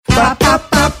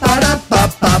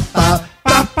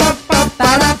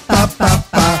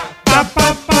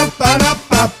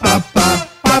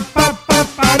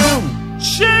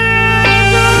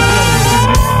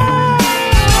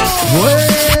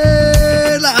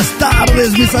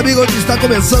senhores, meus amigos, está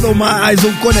começando mais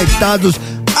um Conectados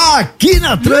aqui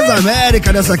na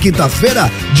Transamérica, nessa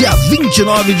quinta-feira, dia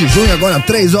 29 de junho, agora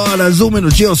 3 horas, 1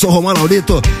 minutinho. Eu sou o Romano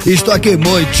Laurito e estou aqui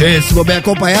muitíssimo bem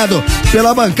acompanhado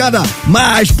pela bancada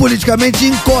mais politicamente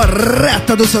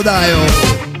incorreta do seu dial.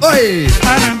 Oi!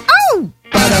 Para,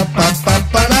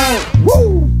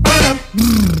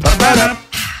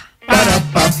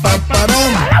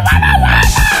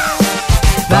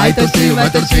 vai, Tortinho, vai,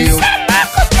 Tortinho.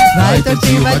 Vai,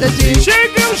 Tortinho, vai, Tortinho.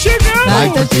 Chegamos! Vai,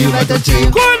 Tortinho, vai,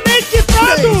 Tortinho.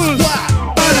 Conectados!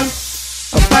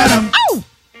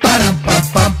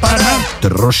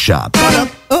 Trouxa.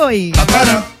 Oi.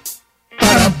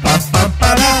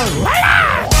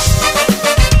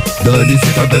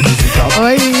 Danicita.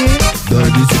 Oi.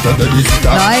 Danicita.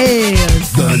 Nós.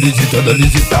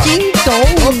 Danicita.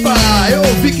 Quintou. Opa, eu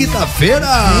ouvi quinta-feira.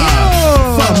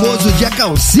 Famoso dia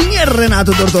calcinha,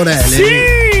 Renato Tortorelli.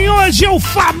 Sim, hoje é o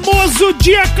famoso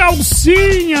dia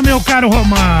calcinha, meu caro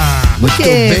Romano. Por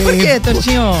quê? Por quê,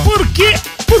 Tortinho?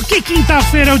 Por que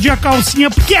quinta-feira é o dia calcinha?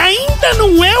 Porque ainda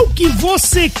não é o que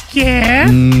você quer,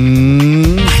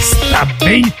 mas tá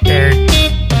bem perto.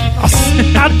 Nossa,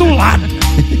 tá do lado.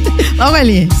 Logo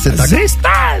ali. Você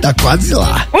tá quase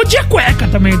lá. Ou dia cueca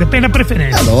também, depende da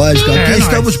preferência. É lógico, aqui nós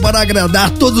estamos para agradar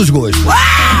todos os gostos.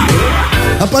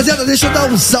 Rapaziada, deixa eu dar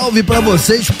um salve pra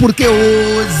vocês, porque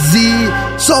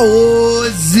só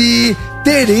hoje,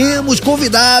 teremos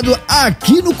convidado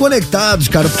aqui no Conectados,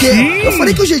 cara. Porque eu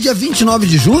falei que hoje é dia 29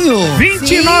 de junho.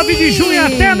 29 de junho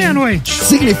até a meia-noite.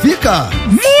 Significa?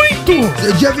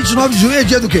 Muito! Dia 29 de junho é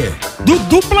dia do quê? Do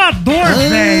dublador,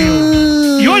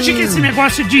 velho. E hoje que esse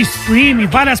negócio de streaming,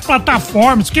 várias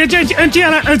plataformas, que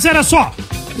antes era só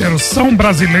versão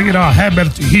brasileira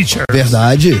Herbert Richards.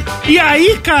 Verdade. E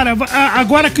aí, cara,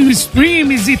 agora que os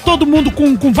streams e todo mundo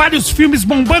com vários filmes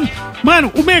bombando,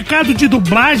 mano, o mercado de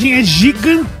dublagem é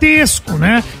gigantesco,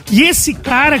 né? E esse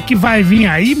cara que vai vir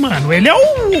aí, mano, ele é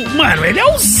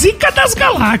o zica das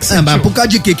galáxias. Mas por causa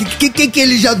de quê? Que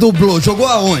ele já dublou? Jogou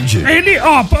aonde? Ele,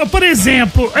 por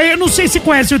exemplo, eu não sei se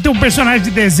conhece, eu tenho um personagem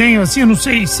de desenho assim, eu não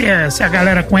sei se a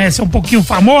galera conhece, é um pouquinho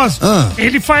famoso.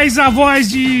 Ele faz a voz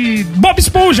de Bob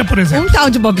Esponja, por exemplo. Um tal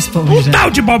de Bob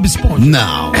Esponja.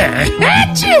 Não. É,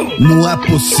 tio. Não é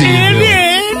possível.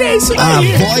 Ele é isso aí.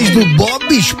 A voz do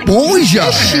Bob Esponja?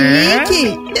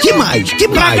 Chique. Que mais?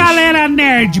 Pra galera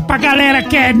nerd, pra galera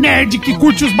que é nerd, que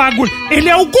curte os bagulhos, ele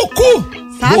é o Goku.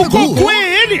 Sabe Goku? o Goku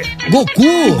é ele.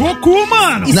 Goku?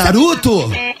 Mano. Naruto?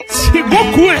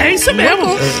 Goku, é isso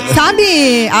mesmo.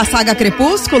 Sabe a saga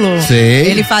Crepúsculo? Sei.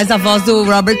 Ele faz a voz do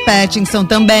Robert Pattinson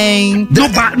também.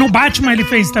 No Batman ele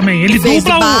fez também. Ele fez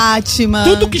dubla o Batman.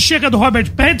 Tudo que chega do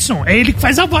Robert Pattinson, é ele que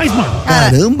faz a voz, mano.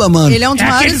 Caramba, mano. Ele é um dos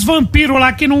maiores. Aqueles vampiros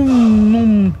lá que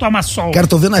não toma sol. Cara,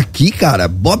 tô vendo aqui, cara,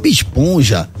 Bob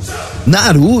Esponja,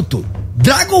 Naruto,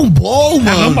 Dragon Ball,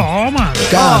 mano. Dragon Ball, mano.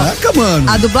 Caraca, mano.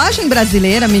 A dublagem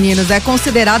brasileira, meninos, é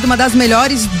considerada uma das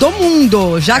melhores do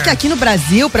mundo. Já que aqui no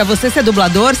Brasil, pra você ser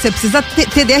dublador, você precisa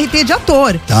ter DRT de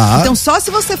ator. Tá. Então, só se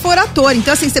você for ator.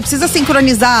 Então, assim, você precisa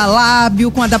sincronizar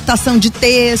lábio com adaptação de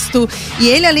texto. E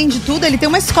ele, além de tudo, ele tem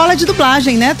uma escola de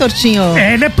dublagem, né, Tortinho?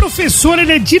 Ele é professor,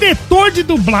 ele é diretor de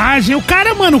dublagem. O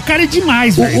cara é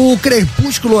demais, velho. O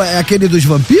Crepúsculo é aquele dos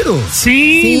vampiros?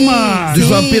 Sim, mano. Dos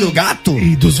vampiros gato?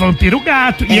 E dos vampiros gato.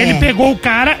 E ele pegou o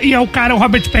cara, e é o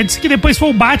Robert Pattinson, que depois foi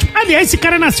o Batman. Aliás, esse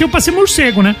cara nasceu pra ser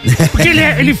morcego, né? Porque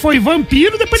ele foi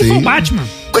vampiro, depois ele foi o Batman.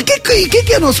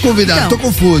 Quem é nosso convidado? Então, tô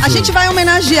confuso. A gente vai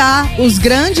homenagear os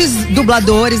grandes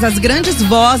dubladores, as grandes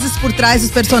vozes por trás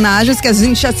dos personagens que a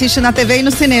gente assiste na TV e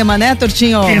no cinema, né,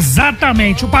 Tortinho?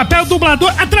 Exatamente. O papel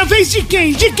dublador através de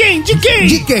quem? De quem?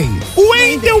 O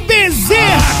Wendel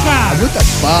Bezerra, cara. Muitas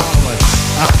palmas.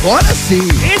 Agora sim.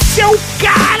 Esse é o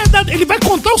cara ele vai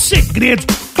contar os segredos.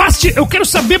 Eu quero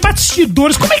saber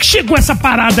bastidores. Como é que chegou essa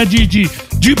parada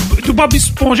do Bob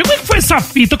Esponja? Como é que foi essa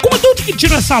fita? De onde que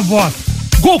tirou essa voz?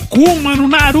 Goku, mano,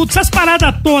 Naruto, essas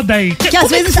paradas todas aí. Que às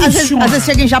vezes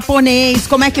chega em japonês,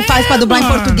 como é que faz pra dublar em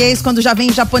português quando já vem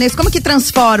em japonês? Como que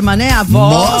transforma, né, a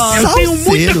voz? Nossa, eu tenho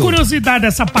muita curiosidade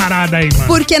dessa parada aí, mano.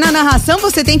 Porque na narração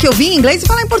você tem que ouvir em inglês e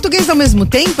falar em português ao mesmo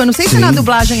tempo. Eu não sei se na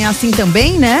dublagem é assim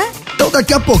também, né? Então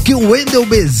daqui a pouquinho o Wendel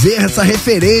Bezerra, essa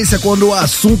referência quando o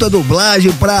assunto é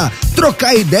dublagem, pra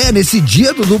trocar ideia nesse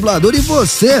dia do dublador. E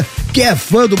você que é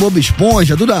fã do Bob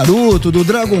Esponja, do Naruto, do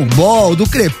Dragon Ball, do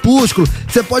Crepúsculo,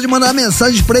 você pode mandar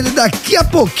mensagens pra ele daqui a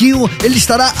pouquinho, ele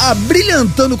estará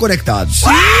abrilhantando Conectados. Sim!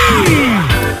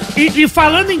 E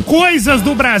falando em coisas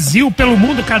do Brasil pelo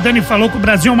mundo, que a Dani falou que o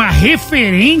Brasil é uma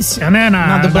referência, né?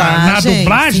 Na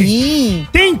dublagem. Sim.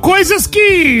 Tem coisas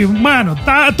que, mano,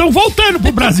 estão voltando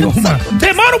pro Brasil, mano.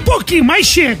 Demora um pouquinho, mas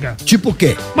chega. Tipo o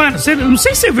quê? Mano, não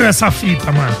sei se você viu essa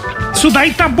fita, mano. Isso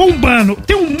daí tá bombando.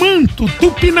 Tem um manto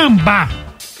Tupinambá.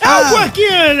 É algo aqui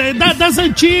das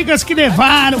antigas que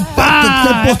levaram,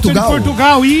 pá.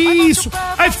 Portugal, isso.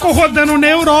 Aí ficou rodando na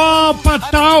Europa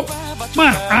e tal.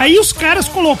 Mano, aí os caras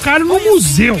colocaram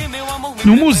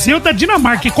no museu da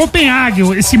Dinamarca, em Copenhague,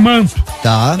 esse manto.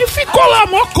 Tá. E ficou lá,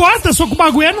 mó cota, só que o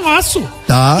bagulho é nosso.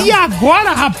 Tá. E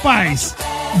agora, rapaz,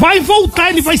 vai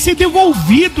voltar, ele vai ser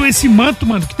devolvido, esse manto,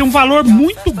 mano, que tem um valor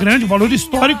muito grande, um valor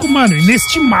histórico, mano,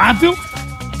 inestimável.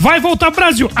 Vai voltar ao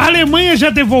Brasil. A Alemanha já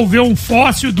devolveu um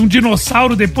fóssil de um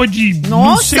dinossauro depois de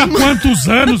não sei quantos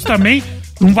anos também,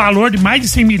 um valor de mais de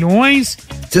 100 milhões.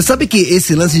 Você sabe que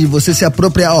esse lance de você se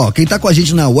apropriar, ó, quem tá com a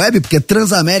gente na web, porque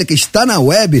Transamérica está na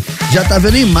web, já tá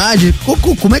vendo a imagem.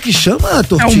 Como é que chama,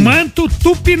 Tortinho? É o manto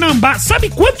Tupinambá. Sabe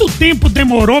quanto tempo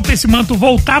demorou pra esse manto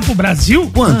voltar pro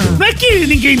Brasil? Quanto? Não é que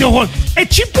ninguém deu rolo. É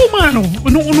tipo, mano,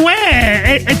 não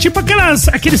é... É tipo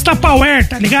aqueles Tupperware,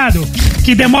 tá ligado?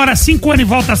 Que demora 5 anos e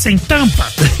volta sem tampa.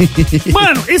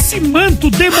 Mano, esse manto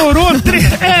demorou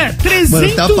 300... Mano,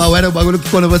 Tupperware é um bagulho que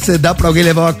quando você dá pra alguém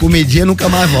levar uma comidinha, nunca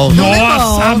mais volta.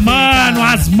 Nossa, mano,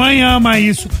 as mães amam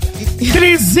isso.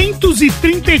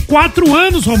 334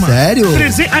 anos, Romano. Sério?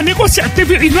 A negociação.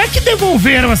 E não é que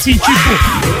devolveram assim, tipo,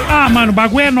 mano, o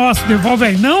bagulho é nosso, devolve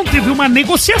aí. Não, teve uma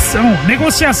negociação.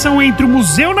 Negociação entre o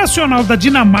Museu Nacional da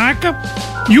Dinamarca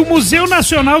e o Museu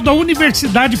Nacional da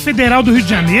Universidade Federal do Rio de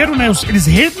Janeiro, né?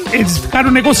 Eles ficaram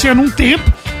negociando um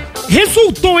tempo.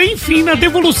 Resultou, enfim, na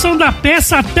devolução da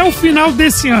peça até o final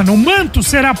desse ano. O manto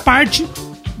será parte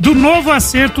do novo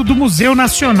acerto do Museu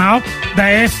Nacional da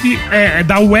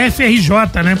UFRJ,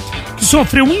 né? Que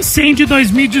sofreu um incêndio em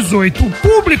 2018. O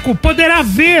público poderá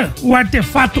ver o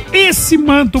artefato,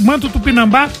 o manto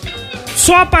Tupinambá,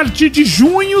 só a partir de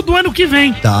junho do ano que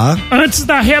vem. Tá. Antes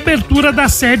da reabertura da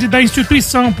sede da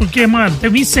instituição, porque, mano,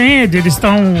 teve incêndio, eles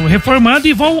estão reformando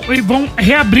e vão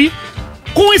reabrir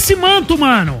com esse manto,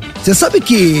 mano. Você sabe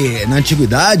que na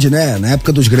antiguidade, né, na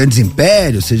época dos grandes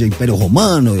impérios, seja Império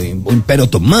Romano, Império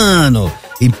Otomano,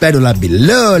 Império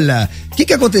Babilônia, o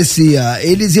que acontecia?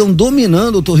 Eles iam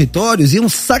dominando territórios, iam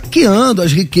saqueando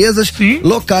as riquezas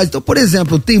locais. Então, por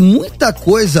exemplo, tem muita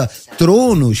coisa,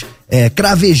 tronos,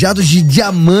 cravejados de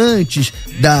diamantes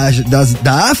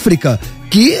da África,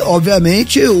 que,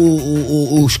 obviamente,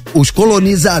 os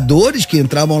colonizadores que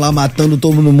entravam lá matando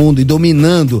todo mundo e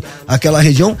dominando aquela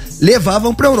região,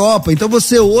 levavam pra Europa. Então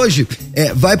você hoje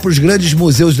vai pros grandes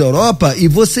museus da Europa e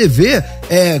você vê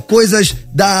coisas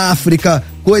da África,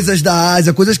 coisas da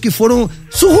Ásia, coisas que foram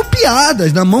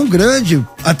surrupiadas na mão grande,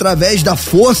 através da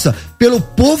força, pelo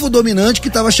povo dominante que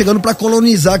estava chegando para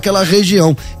colonizar aquela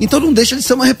região. Então não deixa de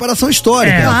ser uma reparação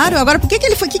histórica. Claro, agora por que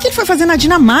ele foi fazer na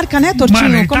Dinamarca, né, Tortinho?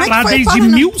 Mano, ele como tá é lá que foi? desde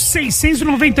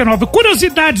 1699.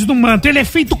 Curiosidades do manto: ele é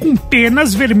feito com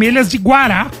penas vermelhas de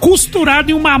guará,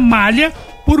 costurado em uma malha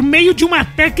por meio de uma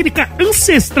técnica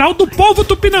ancestral do povo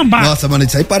Tupinambá. Nossa, mano,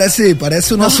 isso aí parece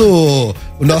o nosso...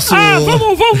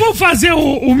 Vamos fazer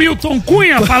o Milton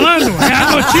Cunha falando? É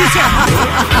a notícia.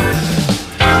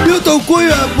 Milton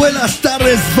Cunha, buenas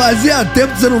tardes. Fazia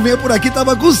tempo que você não vinha por aqui,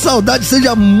 tava com saudade.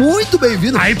 Seja muito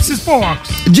bem-vindo. Aí precisa pôr óculos.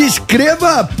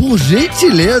 Descreva, por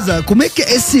gentileza, como é que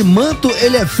esse manto,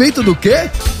 ele é feito do quê?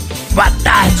 Boa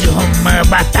tarde, Romã.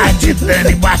 Boa tarde,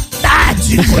 Dani. Boa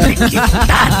tarde,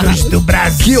 Conectados do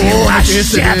Brasil. Que honra te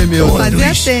receber, meu.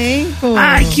 Fazia tempo.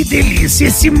 Ai, que delícia.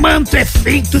 Esse manto é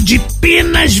feito de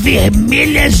penas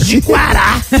vermelhas de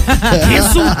guará,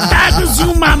 resultados em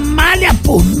uma malha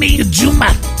por meio de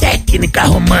uma técnica,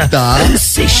 Romã,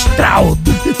 ancestral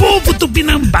do povo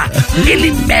Tupinambá.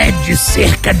 Ele mede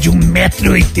cerca de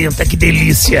 1,80 m. Que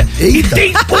delícia. Eita.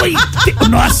 E tem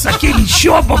nossa, que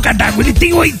encheu a boca d'água. Ele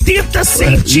tem 80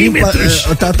 centímetros.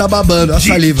 Tá babando a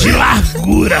saliva. De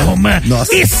largura, Romã.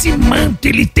 Nossa. Esse manto,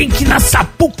 ele tem que ir na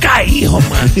Sapucaí,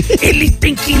 Romã. Ele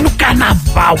tem que ir no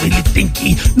carnaval. Ele tem que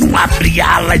ir num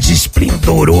abre-alas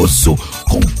esplendoroso,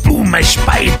 com plumas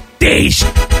paetês,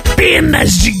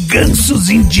 penas de gansos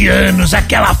indianos,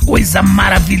 aquela coisa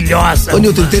maravilhosa. Ô,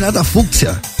 Nilton, não tem nada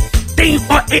fúcsia?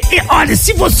 Olha,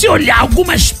 se você olhar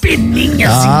algumas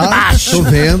peninhas embaixo, tô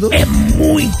vendo. É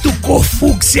muito cor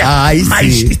fúcsia,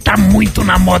 mas sim. tá muito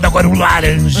na moda agora o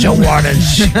laranja, o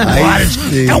orange.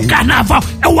 É o carnaval,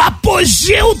 é o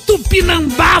apogeu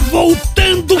Tupinambá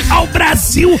voltando ao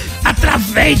Brasil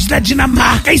através da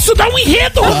Dinamarca. Isso dá um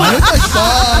enredo, Romano.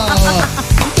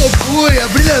 Fofura,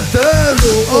 brilhantando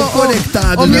o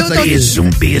Conectado nessa aqui. Um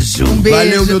beijo.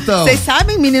 Valeu, Milton. Vocês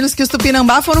sabem, meninos, que os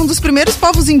Tupinambá foram um dos primeiros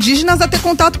povos indígenas a ter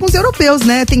contato com os europeus,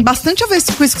 né? Tem bastante a ver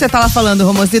com isso que você tava falando,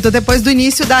 Romosito, depois do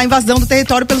início da invasão do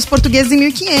território pelos portugueses em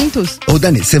 1500. Ô,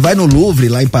 Dani, você vai no Louvre,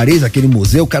 lá em Paris, aquele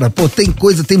museu, cara, pô, tem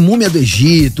coisa, tem múmia do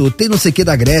Egito, tem não sei o que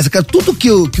da Grécia, cara, tudo que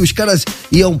os caras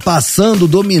iam passando,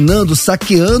 dominando,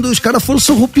 saqueando, os caras foram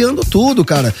surrupiando tudo,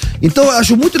 cara. Então, eu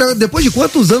acho muito legal. Depois de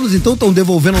quantos anos, então, estão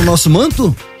devolvendo o nosso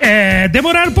manto?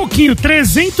 Demoraram um pouquinho,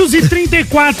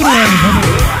 334 anos.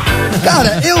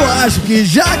 Cara, eu acho que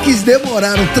já que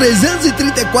demoraram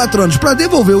 334 anos pra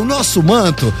devolver o nosso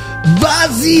manto,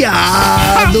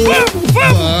 baseado...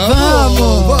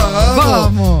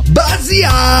 Vamos!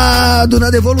 Baseado na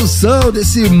devolução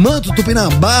desse manto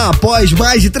Tupinambá após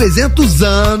mais de 300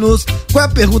 anos. Qual é a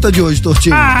pergunta de hoje,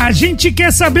 Tortinho? A gente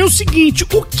quer saber o seguinte: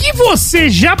 o que você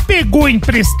já pegou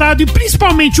emprestado e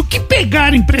principalmente o que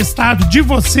pegaram emprestado de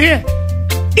você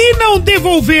e não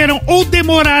devolveram ou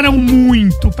demoraram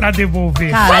muito pra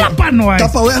devolver? Fala pra nós.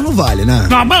 Tupperware não vale, né?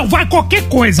 Não, mano, vai qualquer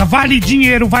coisa. Vale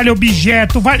dinheiro, vale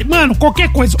objeto, vale... Mano, qualquer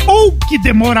coisa. Ou que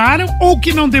demoraram, ou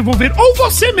que não devolveram. Ou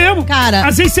você mesmo. Cara...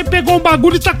 Às vezes você pegou um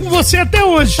bagulho e tá com você até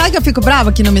hoje. Sabe que eu fico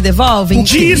brava que não me devolvem?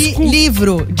 Disco.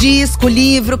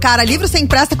 Livro. Cara, livro você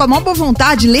empresta com a maior boa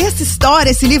vontade. Lê essa história,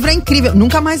 esse livro é incrível.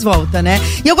 Nunca mais volta, né?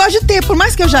 E eu gosto de ter, por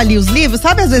mais que eu já li os livros,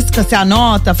 sabe às vezes que você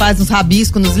anota, faz uns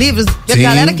rabiscos nos livros? E a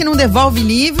galera que não devolve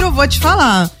livro, eu vou te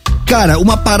falar. Cara,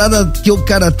 uma parada que eu,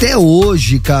 cara, até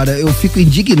hoje, cara, eu fico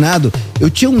indignado. Eu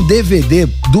tinha um DVD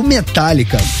do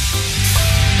Metallica,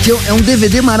 que é um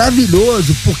DVD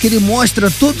maravilhoso, porque ele mostra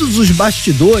todos os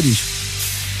bastidores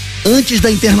antes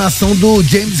da internação do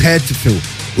James Hetfield.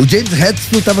 O James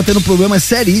Hetfield tava tendo problemas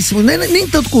seríssimos, nem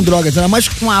tanto com drogas, era mais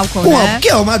com álcool, né? Álcool, que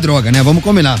é uma droga, né? Vamos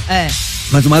combinar.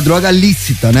 Mas uma droga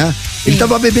lícita, né? Sim. Ele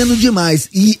tava bebendo demais.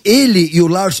 E ele e o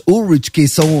Lars Ulrich,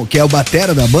 que é o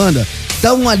batera da banda,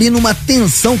 estavam ali numa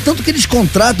tensão, tanto que eles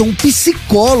contratam um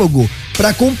psicólogo pra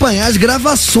acompanhar as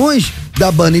gravações da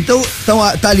banda. Então,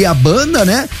 tá ali a banda,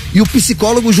 né? E o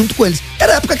psicólogo junto com eles.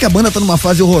 Era a época que a banda tá numa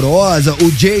fase horrorosa, o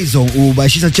Jason, o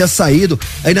baixista, tinha saído,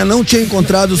 ainda não tinha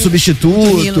encontrado o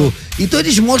substituto. Então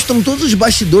eles mostram todos os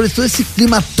bastidores, todo esse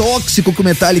clima tóxico que o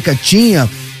Metallica tinha.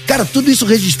 Cara, tudo isso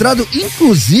registrado,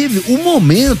 inclusive o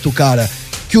momento, cara,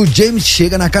 que o James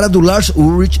chega na cara do Lars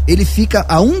Ulrich, ele fica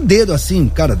a um dedo assim,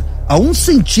 cara, a 1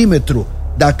 centímetro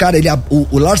da cara,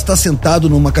 o Lars tá sentado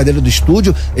numa cadeira do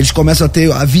estúdio, eles começam a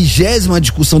ter a 20ª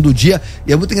discussão do dia,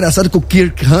 e é muito engraçado que o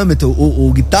Kirk Hammett,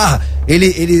 o guitarra,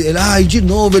 ele, de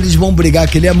novo eles vão brigar,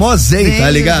 que ele é mó zen, tá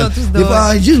ligado?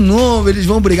 Ele de novo eles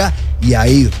vão brigar, e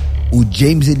aí o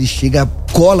James, ele chega,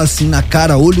 cola assim na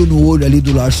cara, olho no olho ali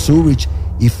do Lars Ulrich,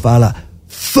 e fala,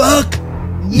 fuck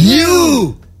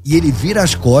you! E ele vira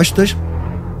as costas,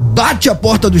 bate a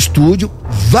porta do estúdio,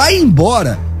 vai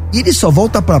embora. E ele só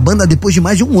volta pra banda depois de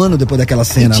mais de 1 ano depois daquela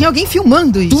cena. E tinha alguém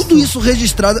filmando isso. Tudo isso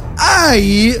registrado.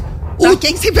 Aí...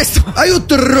 quem se pensou? Aí o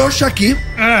trouxa aqui...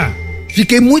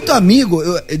 Fiquei muito amigo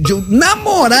de um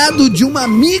namorado de uma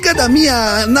amiga da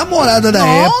minha namorada da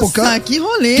época. Nossa, que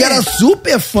rolê. Que era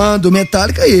super fã do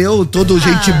Metallica e eu, todo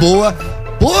gente boa.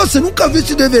 Pô, você nunca viu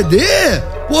esse DVD?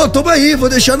 Pô, toma aí, vou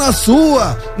deixar na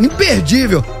sua.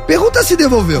 Imperdível. Pergunta se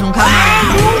devolveu. Nunca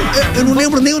mais. Eu não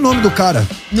lembro nem o nome do cara.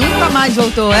 Nunca mais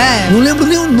voltou, Não lembro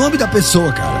nem o nome da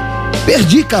pessoa, cara.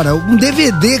 Perdi, cara, um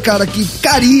DVD, cara, que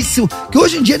caríssimo, que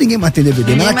hoje em dia ninguém mais tem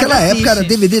DVD, mas naquela época era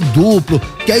DVD duplo,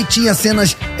 que aí tinha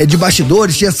cenas de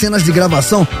bastidores, tinha cenas de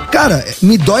gravação. Cara,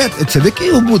 me dói, você vê que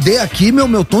eu mudei aqui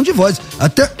meu tom de voz,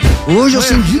 até hoje eu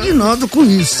sou indignado com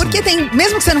isso. Porque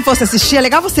mesmo que você não fosse assistir, é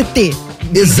legal você ter.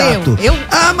 Exato.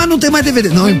 Mas não tem mais DVD.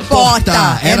 Não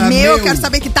importa. Era meu, eu quero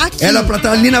saber que tá aqui. Era pra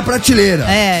estar ali na prateleira.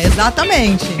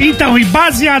 Exatamente. Então, e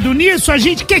baseado nisso, a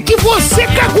gente quer que você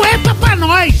cagueta pra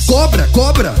nós.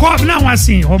 Cobra. Não,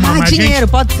 assim, Romano. Dinheiro,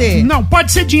 pode ser. Não,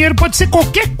 pode ser dinheiro, pode ser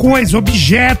qualquer coisa,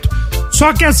 objeto.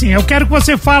 Só que assim, eu quero que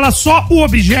você fala só o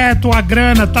objeto, a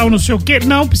grana, tal, não sei o quê.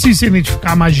 Não precisa se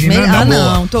identificar, imagina.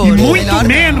 Não, Toro. E muito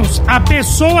menos a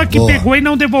pessoa que pegou e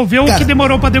não devolveu, cara, ou que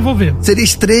demorou pra devolver. Seria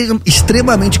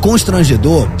extremamente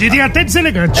constrangedor. Diria até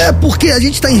deselegante. Porque a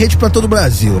gente tá em rede pra todo o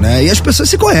Brasil, né? E as pessoas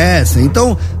se conhecem.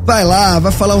 Então, vai lá,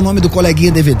 vai falar o nome do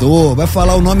coleguinha devedor, vai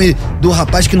falar o nome do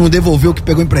rapaz que não devolveu, que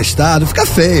pegou emprestado. Fica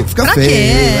feio. Pra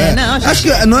quê? Não, gente, acho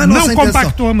que não é nossa intenção. Não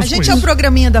compactuamos com isso. A gente é o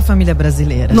programinha da família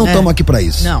brasileira. Não estamos aqui pra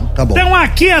isso. Não. Tá bom. Então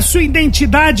aqui a sua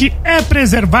identidade é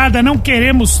preservada, não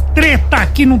queremos treta,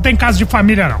 aqui não tem caso de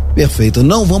família não. Perfeito,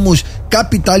 não vamos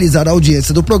capitalizar a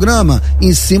audiência do programa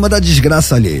em cima da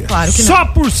desgraça alheia. Claro que não. Só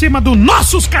por cima dos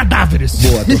nossos cadáveres.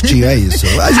 Boa, Tortinho, é isso.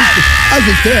 A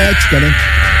gente tem ética, né?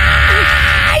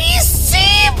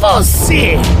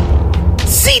 você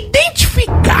se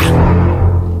identificar,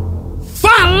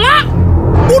 falar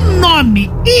o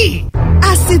nome e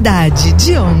a cidade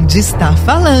de onde está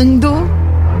falando,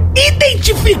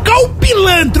 identificar o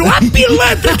pilantro, a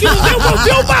pilantra que não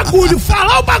devolveu o bagulho,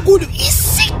 falar o bagulho e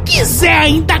se quiser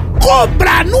ainda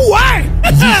cobrar no ar,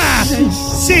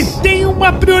 Você tem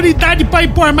uma prioridade pra ir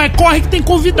por ar, mas corre que tem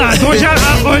convidado. Hoje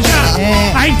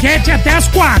a enquete é até às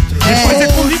 4. Depois é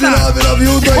convidado.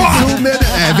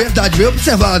 99121. É verdade, bem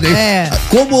observado, hein?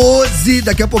 Como hoje,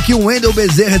 daqui a pouquinho, o Wendel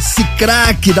Bezerra, esse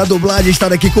craque da dublagem,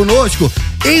 estará aqui conosco,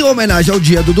 em homenagem ao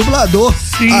Dia do Dublador.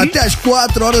 Sim. Até às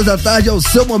 4 horas da tarde é o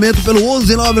seu momento pelo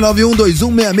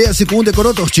 11991216651.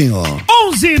 Decorou, Tortinho?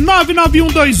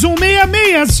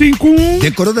 11991216651.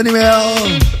 Decorou, Daniel?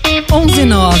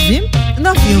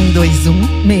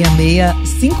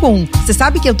 11991216651. Você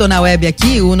sabe que eu tô na web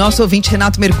aqui, o nosso ouvinte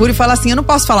Renato Mercúrio fala assim, eu não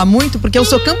posso falar muito porque eu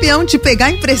sou campeão de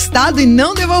pegar emprestado e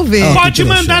não devolver. Pode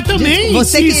mandar também.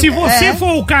 Se você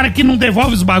for o cara que não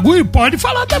devolve os bagulho, pode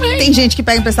falar também. Tem gente que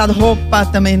pega emprestado roupa,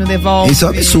 também não devolve. Isso é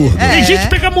um absurdo. Tem gente que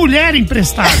pega mulher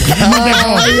emprestada e não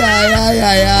devolve. Ai.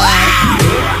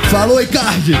 Falou,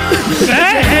 Icardi.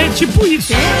 É tipo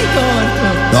isso.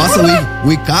 Nossa,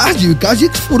 o Icardi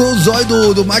furou o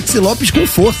zóio do Maxi Lopes com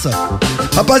força.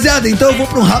 Rapaziada, então eu vou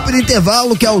pra um rápido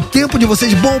intervalo, que é o tempo de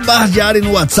vocês bombardearem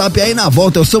no WhatsApp. Aí na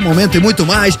volta é o seu momento e muito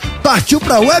mais. Partiu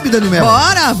pra web, Dani Mel?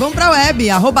 Bora, vamos pra web.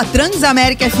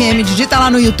 @Transamérica FM. Digita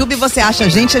lá no YouTube e você acha a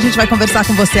gente vai conversar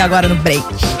com você agora no break.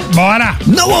 Bora.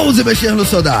 Não ouse mexer no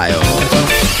seu dial.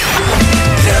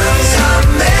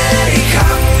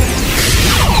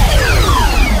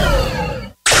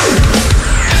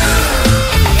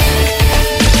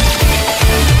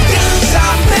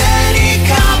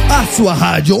 Sua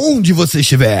rádio, onde você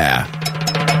estiver.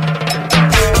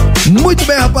 Muito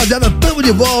bem, rapaziada, tamo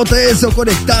de volta. Esse é o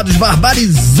Conectados,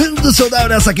 barbarizando o seu dial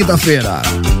nessa quinta-feira.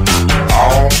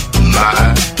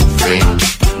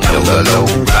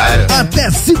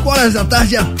 Até 5 horas da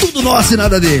tarde é tudo nosso e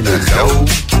nada dele.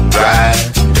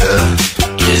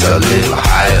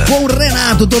 Com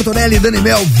Renato Tortorelli e Dani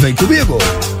Mel, vem comigo.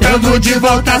 Tamo de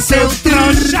volta, seu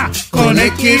trouxa.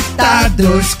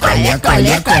 Conectados. Colhe.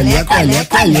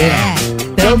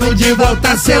 Tamo de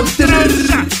volta, seu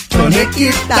trouxa.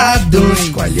 Conectados.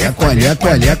 Colhe.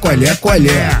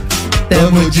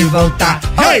 Tamo de volta.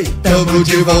 Tamo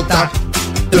de volta,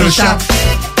 trouxa.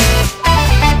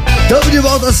 Tamo de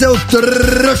volta, seu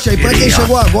trouxa. E pra quem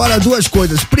chegou agora, duas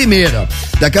coisas. Primeira,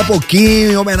 daqui a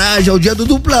pouquinho, em homenagem ao Dia do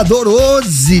Dublador,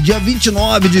 hoje, dia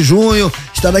 29 de junho,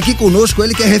 está aqui conosco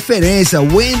ele que é referência,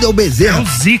 Wendel Bezerra. É o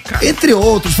Zica. Entre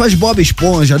outros, faz Bob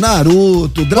Esponja,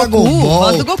 Naruto, Dragon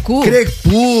Ball, do Goku.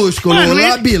 Crepúsculo,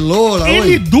 Labilola.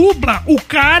 Ele dubla o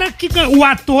cara o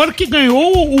ator que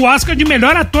ganhou o Oscar de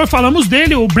melhor ator. Falamos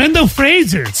dele, o Brendan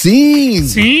Fraser. Sim,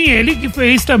 ele que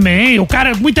fez também. O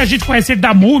cara, muita gente conhece ele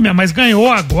da Múmia, mas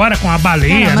ganhou agora com a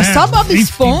baleia, mas né? só Bob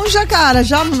Esponja, cara,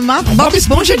 Bob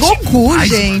Esponja é Goku, demais,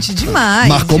 gente, demais.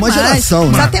 Marcou uma geração,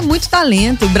 né? Precisa ter muito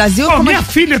talento. O Brasil... Minha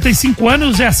filha tem 5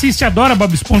 anos e assiste e adora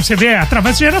Bob Esponja. Você vê,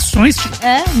 através de gerações.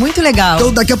 É, muito legal.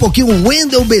 Então daqui a pouquinho o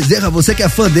Wendel Bezerra, você que é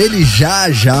fã dele, já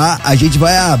a gente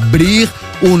vai abrir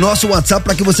o nosso WhatsApp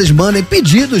para que vocês mandem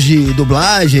pedidos de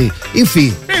dublagem,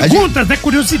 enfim. Perguntas, né?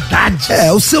 Curiosidade.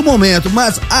 É, o seu momento,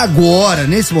 mas agora,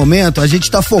 nesse momento, a gente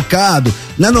tá focado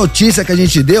na notícia que a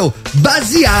gente deu,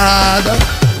 baseada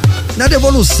na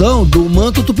devolução do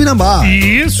manto Tupinambá.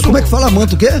 Isso. Como é que fala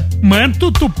manto o quê?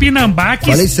 Manto Tupinambá. Que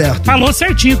falei certo. Falou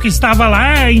certinho, que estava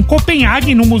lá em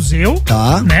Copenhague, no museu.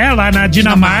 Tá. Né, lá na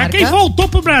Dinamarca. E voltou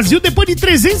pro Brasil depois de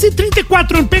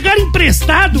 334 anos. Pegaram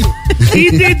emprestado. E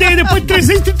depois de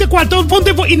 334 anos vão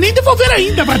devolver. E nem devolveram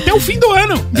ainda, vai até o fim do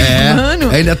ano. Mano,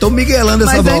 ainda estão miguelando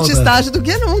essa volta. Mas antes tarde do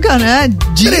que nunca, né?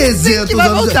 300 que vai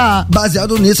anos. voltar.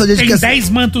 Baseado nisso, a gente tem quer... 10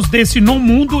 mantos desse no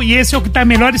mundo e esse é o que tá em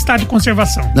melhor estado de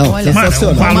conservação. Não, olha, mano, o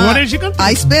sensacional. valor é gigantesco.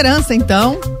 A esperança,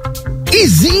 então.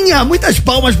 Izinha, muitas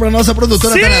palmas pra nossa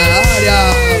produtora Sim! tá na área.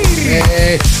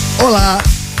 Olá.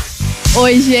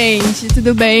 Oi, gente,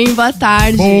 tudo bem? Boa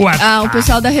tarde. Boa tarde. O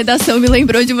pessoal da redação me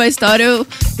lembrou de uma história, eu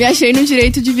me achei no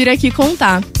direito de vir aqui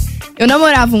contar. Eu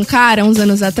namorava um cara uns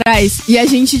anos atrás e a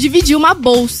gente dividia uma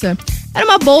bolsa. Era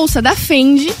uma bolsa da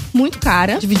Fendi, muito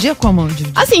cara. Dividia como?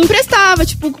 Assim, emprestava,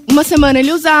 tipo, uma semana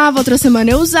ele usava, outra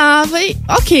semana eu usava e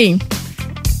ok.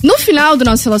 No final do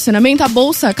nosso relacionamento, a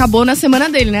bolsa acabou na semana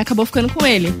dele, né? Acabou ficando com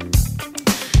ele.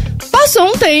 Passou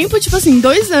um tempo, tipo assim,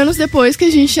 2 anos depois que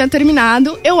a gente tinha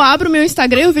terminado, eu abro o meu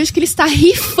Instagram e eu vejo que ele está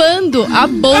rifando a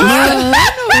bolsa.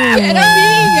 Era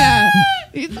minha!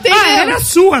 Entendeu? Era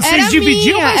sua, vocês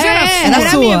dividiam, mas era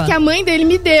sua. minha, porque a mãe dele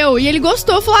me deu. E ele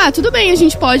gostou, falou, tudo bem, a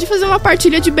gente pode fazer uma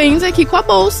partilha de bens aqui com a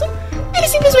bolsa. Ele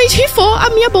simplesmente rifou a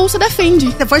minha bolsa da Fendi.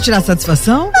 Você foi tirar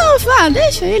satisfação? Não, eu falei,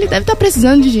 deixa, ele deve estar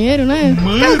precisando de dinheiro, né?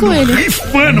 Fica com ele.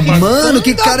 Rifando, Mano,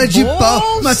 que cara de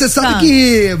pau. Mas você sabe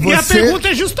que você... E a pergunta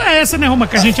é justa essa, né, Roma?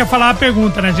 Que a gente ia falar a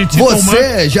pergunta, né? A gente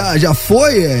Você já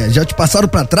foi, já te passaram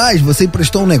pra trás? Você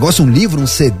emprestou um negócio, um livro, um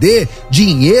CD,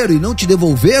 dinheiro e não te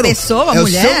devolveram? Pessoa, é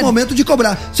mulher? É o seu momento de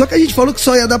cobrar. Só que a gente falou que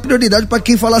só ia dar prioridade pra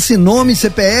quem falasse nome,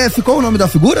 CPF. Qual o nome da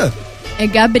figura? É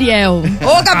Gabriel.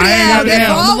 Ô, Gabriel,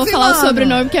 Eu não vou falar o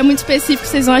sobrenome, porque é muito específico,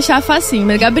 vocês vão achar facinho.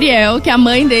 Mas Gabriel, que a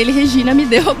mãe dele, Regina, me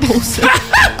deu a bolsa.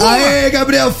 Aê,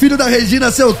 Gabriel, filho da Regina,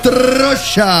 seu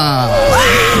trouxa!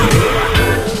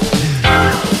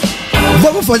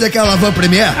 Vamos fazer aquela van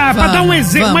premiere? pra dar um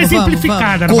exemplo, mais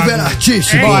simplificada. Cover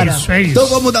artístico. É isso. Então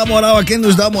vamos dar moral a quem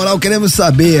nos dá moral. Queremos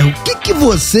saber o que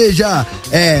você já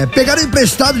pegaram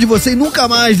emprestado de você e nunca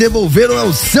mais devolveram. É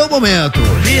o seu momento.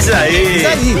 Diz aí. Diz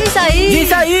aí. Diz aí.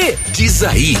 Diz aí. Diz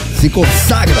aí. Se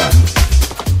consagra.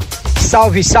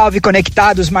 Salve, salve,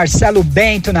 conectados. Marcelo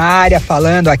Bento na área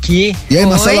falando aqui. E aí,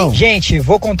 Marcelão? Gente,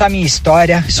 vou contar minha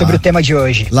história sobre o tema de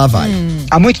hoje. Lá vai.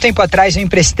 Há muito tempo atrás eu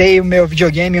emprestei o meu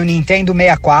videogame, o Nintendo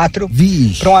 64,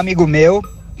 para um amigo meu.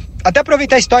 Até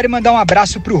aproveitar a história e mandar um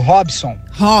abraço pro Robson.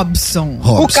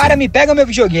 O cara me pega meu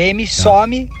videogame,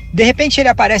 some, de repente ele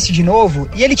aparece de novo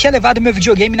e ele tinha levado meu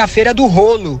videogame na feira do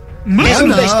rolo.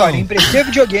 Resumo da história, eu emprestei o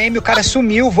videogame, o cara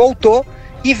sumiu, voltou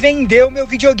e vendeu meu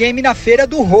videogame na feira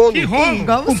do rolo. Que rolo?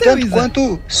 Igual Um você, tanto Luísa.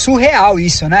 quanto surreal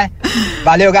isso, né?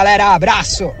 Valeu, galera,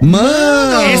 abraço.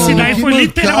 Mano, Esse daí que foi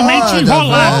literalmente mancada,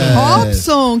 enrolado. velho.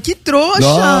 Robson, que trouxa.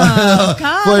 Nossa,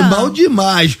 Cara. foi mal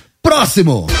demais.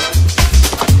 Próximo.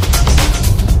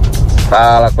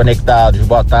 Fala, conectados,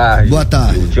 boa tarde. Boa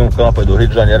tarde. Tinha um campo do Rio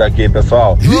de Janeiro aqui,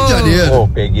 pessoal. Rio de Janeiro. Pô,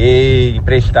 peguei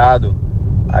emprestado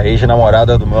a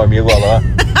ex-namorada do meu amigo Alain.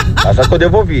 Mas só que eu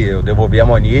devolvi a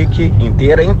Monique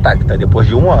inteira intacta, depois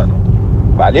de 1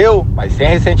 ano. Valeu, mas sem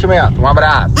ressentimento. Um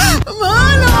abraço.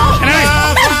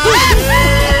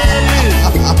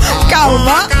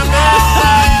 Calma.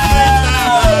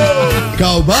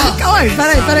 Calma. Calma aí,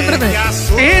 peraí.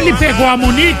 Ele pegou a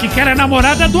Monique, que era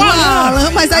namorada do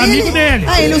Alan, mas aí amigo ele- dele.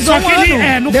 aí ele usou Só que um ele,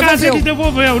 ano. no Devolveu. caso, ele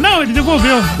devolveu. Não, ele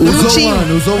devolveu.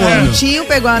 Usou um ano. O tio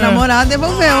pegou a namorada e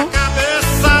devolveu.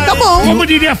 Tá bom. Como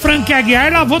diria Frank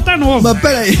Aguiar, lavou tá novo. Mas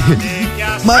peraí.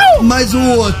 Mas o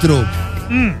outro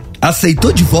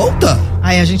aceitou de volta?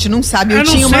 Aí a gente não sabe, Eu o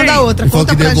não tio sei. manda outra. Ele falou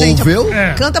Conta que pra gente. devolveu?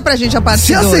 É. Canta pra gente a parte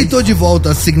Se 2. aceitou de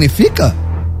volta, significa?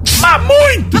 Mas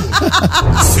muito!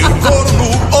 Ser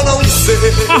corno ou não ser.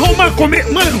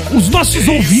 Mano, os nossos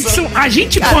ouvintes, a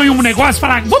gente põe um negócio e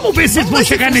fala, vamos ver se eles vão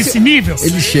chegar nesse nível.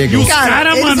 Eles chegam. E os Cara,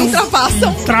 caras, eles mano,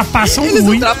 ultrapassam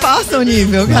muito. ultrapassam o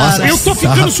nível, cara. Nossa, Eu tô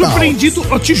ficando Sarra surpreendido,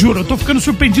 eu te juro, eu tô ficando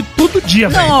surpreendido todo dia,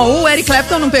 velho. Não, ó, o Eric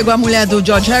Clapton não pegou a mulher do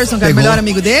George Harrison, que era o Pegou. melhor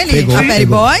amigo dele? Pegou, a Perry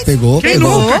Boyd? Pegou. Quem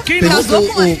nunca? Quem Pegou Casou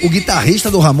com ele. o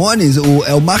guitarrista do Ramones,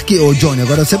 o Mark, o Johnny,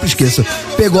 agora eu sempre esqueço.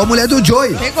 Pegou a mulher do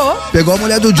Joey. Pegou a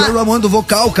mulher do Joey Ramone do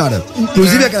vocal, cara.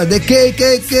 Inclusive aquela The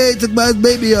KKK took my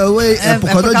baby away. É por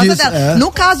causa disso. dela. É.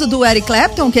 No caso do Eric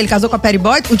Clapton, que ele casou com a Perry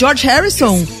Boyd, o George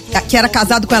Harrison, que era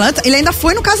casado com ela antes, ele ainda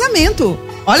foi no casamento.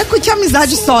 Olha que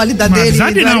amizade sólida Uma dele.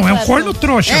 amizade do não, Eric é um Clapton. corno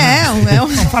trouxa. É, mano.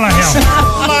 Vamos falar a real.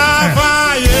 Lá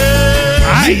vai ele.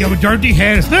 Ai, é o George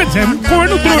Harrison. Não, é um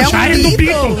corno trouxa. É um Ai, é do Beatle,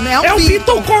 Beatle. né? É um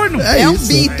Beatle corno. É um isso.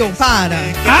 Beatle, para.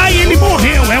 Ai, ele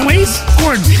morreu. É um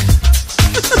ex-corno.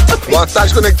 Boa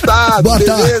tarde, conectado. Boa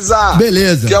tarde. Beleza?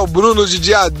 Beleza. Que é o Bruno de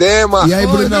Diadema. E aí,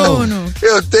 Oi, Brunão? Bruno.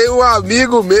 Eu tenho um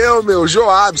amigo meu,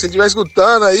 Joab. Se ele estiver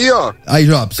escutando aí, ó. Aí,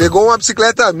 Jobson. Pegou uma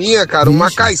bicicleta minha, cara, uma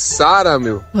Caiçara,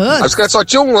 meu. A bicicleta só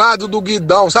tinha um lado do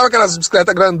guidão. Sabe aquelas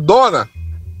bicicletas grandona?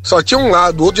 Só tinha um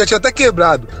lado, o outro já tinha até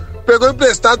quebrado. Pegou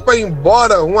emprestado pra ir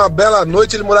embora uma bela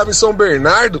noite. Ele morava em São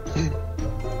Bernardo.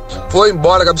 Foi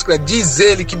embora com a bicicleta. Diz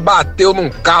ele que bateu num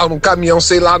carro, num caminhão,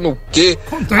 sei lá no quê.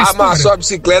 Conta a Amassou história. a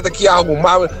bicicleta que ia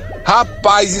arrumar.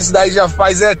 Rapaz, isso daí já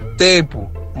faz tempo.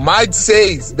 Mais de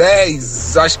 6,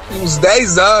 10, acho que uns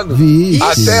 10 anos. Vixe,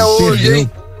 Até hoje, perdeu.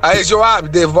 hein? Aí, Joab,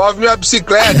 devolve minha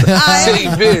bicicleta. Sem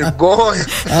vergonha.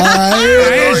 Aê,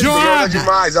 Doideira Joab.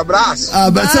 demais. Abraço.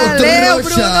 Abraço, seu Valeu,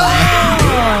 trouxa.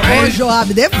 Ô,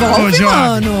 Joab, devolve, Ô, Joab.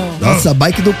 mano. Nossa,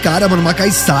 bike do cara, mano, uma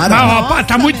Caiçara. Não, ó,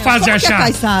 tá muito fácil de Como que é achar.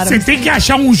 Caiçara? Você tem que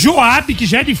achar um Joab, que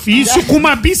já é difícil, com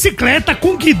uma bicicleta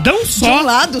com guidão De um só.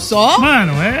 lado só.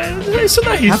 Mano, é isso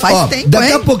daí. Faz Ó, tempo, daqui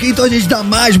hein? a pouquinho então a gente dá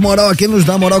mais moral aqui, nos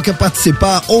dá moral, quer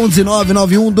participar,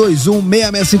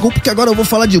 11991216651, porque agora eu vou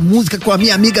falar de música com a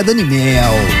minha amiga Dani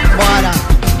Mel. Bora.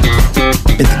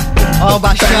 Ó, o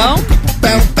baixão.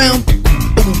 Pão, pão, pum,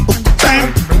 pum, pão,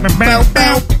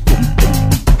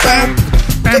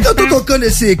 Por que eu tô tocando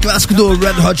esse clássico do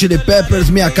Red Hot Chili Peppers,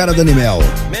 Minha Cara Dani Mel?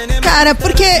 Cara,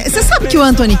 porque você sabe que o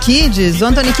Anthony Kiedis,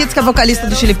 que é vocalista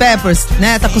do Chili Peppers,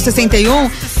 né, tá com 61,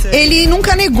 ele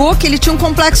nunca negou que ele tinha um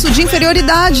complexo de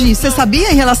inferioridade. Você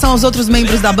sabia em relação aos outros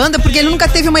membros da banda? Porque ele nunca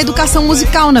teve uma educação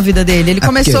musical na vida dele. Ele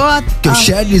começou porque o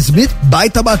Chad Smith,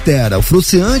 baita batera, o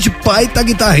Fruciante, baita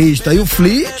guitarrista, e o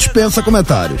Flea dispensa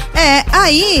comentários.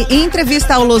 Aí, em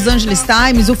entrevista ao Los Angeles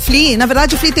Times, o Flea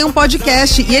tem um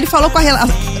podcast, e ele falou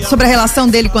sobre a relação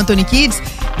dele com o Anthony Kiedis,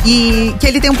 e que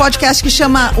ele tem um podcast que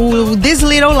chama o This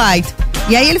Little Light.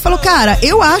 E aí ele falou, cara,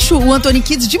 eu acho o Anthony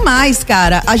Kiedis demais,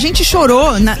 cara. A gente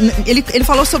chorou, ele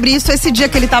falou sobre isso esse dia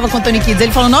que ele tava com o Anthony Kiedis.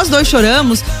 Ele falou, nós dois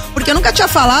choramos, porque eu nunca tinha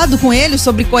falado com ele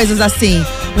sobre coisas assim.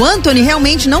 O Anthony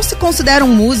realmente não se considera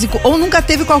um músico ou nunca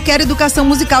teve qualquer educação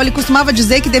musical. Ele costumava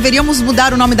dizer que deveríamos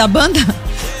mudar o nome da banda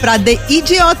pra The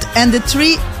Idiot and the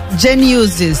Three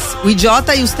Geniuses, o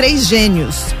idiota e os três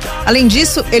gênios. Além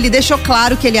disso, ele deixou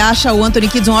claro que ele acha o Anthony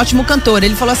Kiedis um ótimo cantor.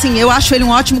 Ele falou assim, eu acho ele um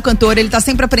ótimo cantor, ele tá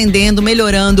sempre aprendendo,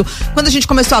 melhorando. Quando a gente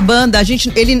começou a banda,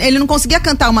 ele não conseguia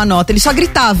cantar uma nota, ele só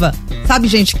gritava. Sabe,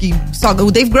 gente,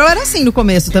 o Dave Grohl era assim no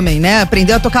começo também, né?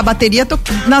 Aprendeu a tocar bateria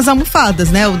nas almofadas,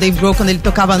 né? O Dave Grohl, quando ele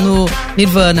tocava no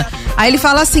Nirvana. Aí ele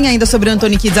fala assim ainda sobre o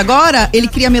Anthony Kiedis. Agora, ele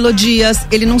cria melodias,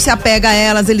 ele não se apega a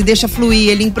elas, ele deixa fluir,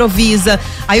 ele improvisa.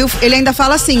 Aí ele ainda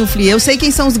fala assim, o Flea, eu sei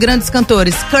quem são os grandes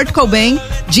cantores. Kurt Cobain,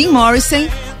 Jim Morrison,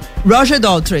 Roger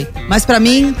Daltrey. Mas pra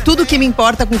mim, tudo que me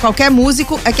importa com qualquer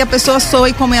músico é que a pessoa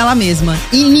soe como ela mesma.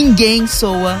 E ninguém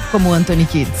soa como o Anthony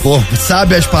Kiedis. Pô,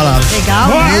 sabe as palavras. Legal,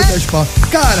 né?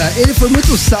 Cara, ele foi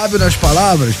muito sábio nas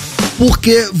palavras,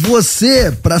 porque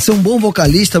você, pra ser um bom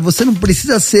vocalista, você não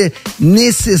precisa ser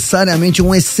necessariamente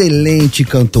um excelente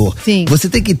cantor. Sim. Você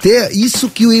tem que ter isso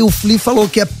que o Flea falou,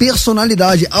 que é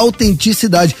personalidade,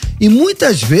 autenticidade. E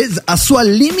muitas vezes a sua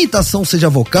limitação, seja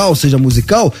vocal, seja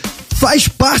musical, faz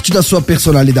parte da sua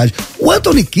personalidade. O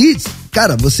Anthony Kiedis,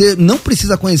 cara, você não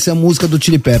precisa conhecer a música do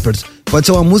Chili Peppers. Pode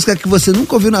ser uma música que você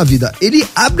nunca ouviu na vida. Ele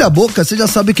abre a boca, você já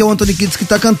sabe que é o Anthony Kiedis que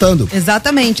tá cantando.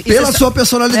 Exatamente. Pela sua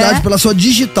personalidade, pela sua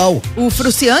digital. O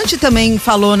Fruciante também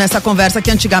falou nessa conversa que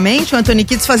antigamente o Anthony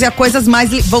Kiedis fazia coisas mais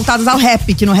voltadas ao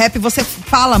rap, que no rap você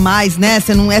fala mais, né?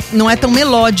 Você não é tão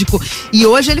melódico. E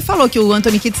hoje ele falou que o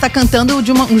Anthony Kiedis tá cantando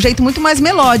de um jeito muito mais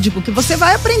melódico, que você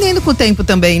vai aprendendo com o tempo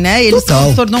também, né? Ele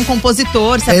se tornou um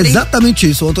compositor. É exatamente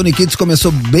isso. O Anthony Kiedis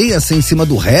começou bem assim em cima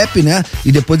do rap, né?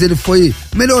 E depois ele foi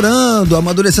melhorando,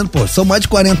 amadurecendo. Pô, são mais de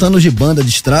 40 anos de banda, de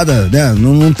estrada, né?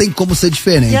 Não tem como ser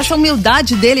diferente. E essa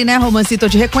humildade dele, né, Romancito,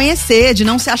 de reconhecer, de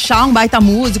não se achar um baita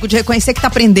músico, de reconhecer que tá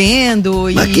aprendendo.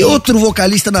 Mas que outro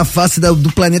vocalista na face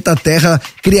do planeta Terra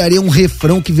criaria um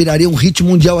refrão que viraria um hit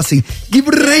mundial assim? Give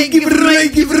rain, give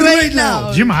rain, give rain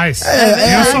now. Demais.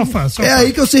 Eu sou fã.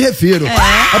 Aí que eu se refiro.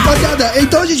 Rapaziada,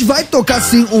 então a gente vai tocar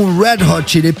sim um Red Hot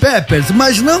Chili Peppers,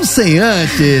 mas não sem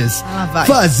antes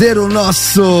fazer o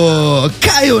nosso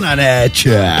Caiu na Net.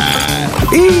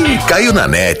 Ih, caiu na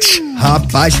net.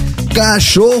 Rapaz,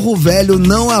 cachorro velho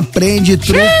não aprende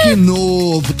truque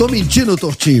novo. Tô mentindo,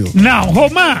 Tortinho? Não,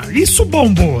 Romã, isso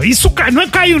bombou. Isso não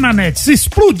caiu na net, isso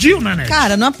explodiu na net.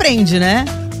 Cara, não aprende, né?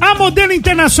 A modelo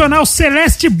internacional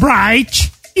Celeste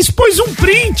Bright expôs um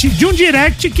print de um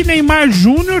direct que Neymar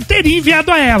Júnior teria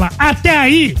enviado a ela. Até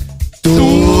aí,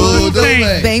 tudo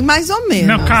bem. Bem mais ou menos.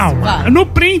 Não, calma. No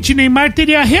print, Neymar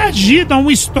teria reagido a um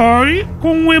story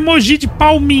com um emoji de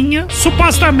palminha,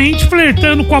 supostamente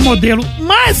flertando com a modelo.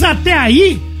 Mas até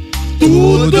aí,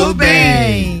 tudo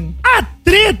bem. A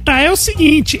treta é o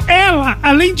seguinte, ela,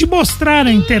 além de mostrar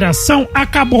a interação,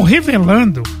 acabou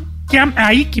revelando que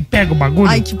aí que pega o bagulho,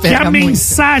 que a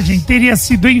mensagem teria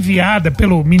sido enviada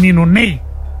pelo menino Ney,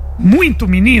 muito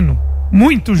menino,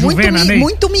 muito Juvena Ney.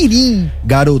 Muito mirim.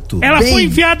 Garoto. Ela foi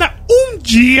enviada um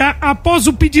dia após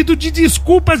o pedido de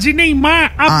desculpas de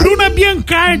Neymar a Bruna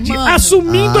Biancardi,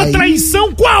 assumindo a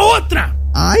traição com a outra.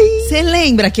 Você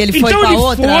lembra que ele foi com a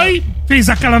outra? Então ele fez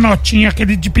aquela notinha,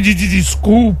 aquele de pedido de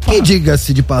desculpa. E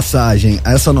diga-se de passagem,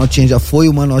 essa notinha já foi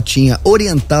uma notinha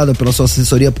orientada pela sua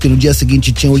assessoria, porque no dia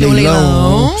seguinte tinha o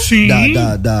leilão. Sim.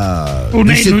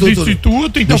 Do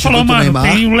instituto. Então falou, mano, Neymar.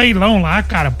 Tem um leilão lá,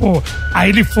 cara, pô. Aí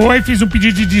ele fez um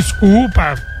pedido de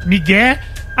desculpa, Miguel.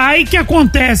 Aí que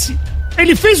acontece?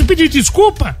 Ele fez o pedido de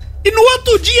desculpa e no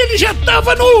outro dia ele já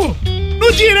tava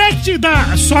no direct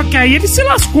da... Só que aí ele se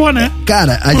lascou, né?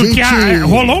 Cara, Porque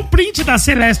rolou um print da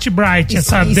Celeste Bright.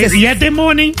 E é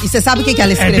demônio, hein? E você sabe o que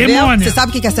ela escreveu? Demônio. Você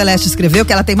sabe o que a Celeste escreveu?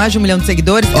 Que ela tem mais de 1 milhão de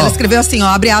seguidores. Ela escreveu assim, ó,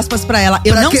 abre aspas pra ela.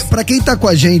 Pra quem tá com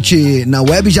a gente na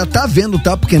web, já tá vendo,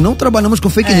 tá? Porque não trabalhamos com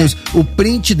fake news. O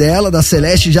print dela, da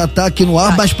Celeste, já tá aqui no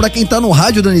ar. Mas pra quem tá no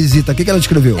rádio, Danisita, o que ela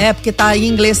escreveu? Porque tá em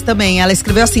inglês também. Ela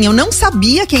escreveu assim, eu não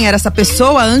sabia quem era essa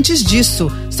pessoa antes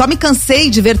disso. Só me cansei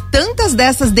de ver tantas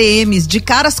dessas DMs de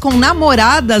caras com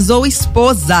namoradas ou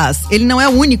esposas. Ele não é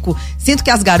o único. Sinto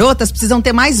que as garotas precisam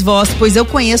ter mais voz, pois eu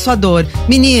conheço a dor.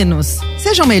 Meninos,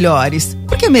 sejam melhores,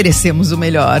 porque merecemos o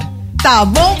melhor. Tá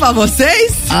bom pra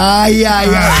vocês? Ai.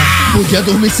 Podia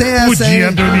dormir sem essa,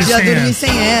 Podia dormir sem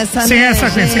essa, sem né, essa,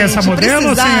 gente? sem essa modelo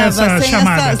ou sem essa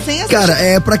chamada? Cara,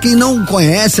 pra quem não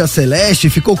conhece a Celeste,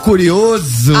 ficou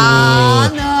curioso.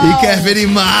 Não. E quer ver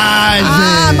imagem.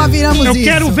 Mas viramos Eu isso.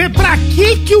 quero ver pra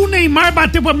que o Neymar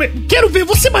bateu pra... Quero ver,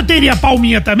 você bateria a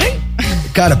palminha também?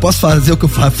 Cara, posso fazer o que eu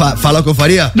falar o que eu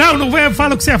faria? Não vai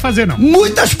falar o que você ia fazer, não.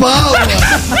 Muitas palmas!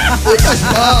 Muitas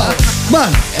palmas!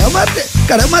 Mano,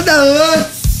 é uma da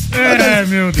antes.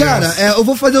 Meu Deus. Cara, eu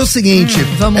vou fazer o seguinte.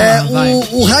 Vamos lá, vai.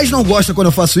 O Raiz não gosta quando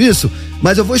eu faço isso,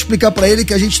 mas eu vou explicar pra ele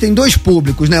que a gente tem 2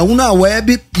 públicos, né? Um na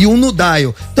web e um no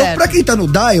dial. Então, pra quem tá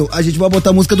no dial, a gente vai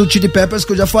botar a música do Chili Peppers,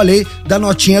 que eu já falei, da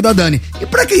notinha da Dani. E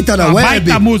pra quem tá na web,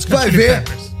 vai ver...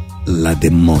 La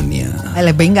Demônia. Ela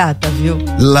é bem gata, viu?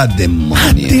 La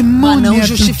Demônia. Mas não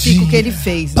justifica o que ele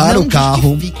fez. Para não o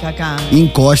carro, justifica, cara.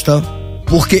 encosta,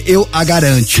 porque eu a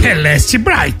garanto. Celeste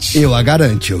Bright. Eu a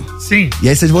garanto. Sim. E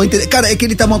aí vocês vão entender. Cara, é que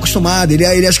ele tá mal acostumado.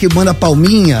 Ele acha que manda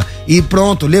palminha e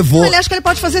pronto, levou. Ele acha que ele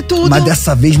pode fazer tudo. Mas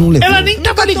dessa vez não levou. Ela nem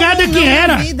tava ligada quem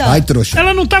era. Vai, trouxa.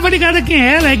 Ela não tava ligada quem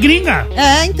era, é gringa.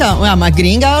 Então. Mas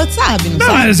gringa sabe, não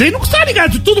sabe? Mas aí não tá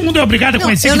ligado. Todo mundo é obrigado a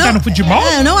conhecer quem tá no futebol?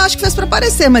 Eu não acho que fez pra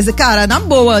aparecer, mas, cara, na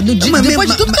boa, depois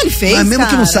de tudo que ele fez, mas mesmo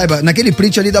que não saiba, naquele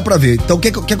print ali dá pra ver. Então, o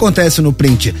que acontece no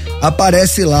print?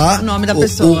 Aparece lá... O nome da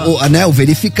pessoa. O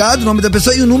verificado, o nome da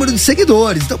pessoa e o número de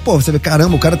seguidores. Então, pô, você vê,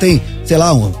 caramba, o cara tem, sei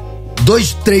lá,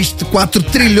 2, 3, 4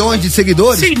 trilhões de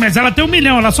seguidores. Sim, mas ela tem 1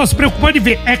 milhão, ela só se preocupou de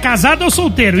ver, é casado ou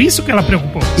solteiro, isso que ela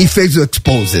preocupou. E fez o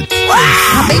Exposed.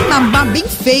 Bem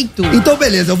feito. Então,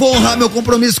 beleza, eu vou honrar meu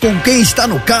compromisso com quem está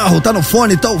no carro, tá no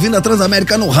fone, tá ouvindo a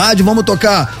Transamérica no rádio, vamos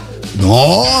tocar...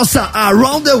 Nossa,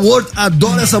 Around the World,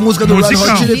 adoro essa música do Red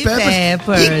Hot Chili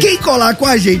Peppers. E quem colar com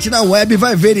a gente na web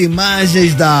vai ver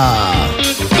imagens da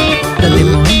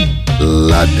demônia.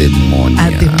 La Demônia. A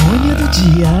demônia do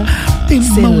dia.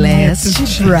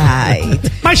 Celeste Bright.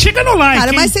 Mas chega no like.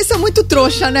 Cara, mas vocês são muito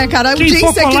trouxa, né, cara? A Quem audiência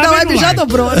aqui for da colar, web já like.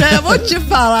 dobrou, né? Eu vou te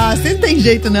falar. Vocês não tem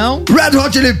jeito, não. Red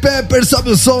Hot Chili Peppers,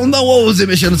 sobe o som, não ouse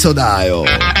mexer no seu dial.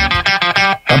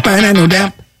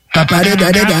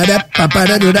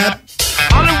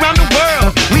 All around the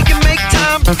world, we can make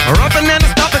time. Up and then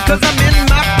stop it 'cause I'm in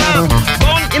my prime.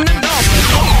 Born in the north.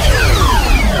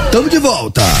 Tamo de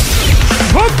volta.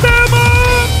 Voltamos!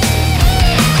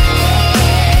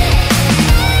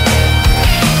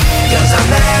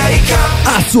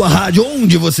 A sua rádio,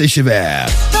 onde você estiver.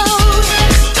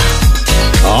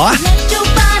 Ó.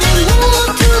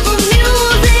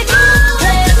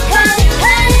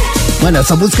 Mano,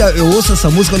 essa música, eu ouço essa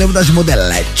música, eu lembro das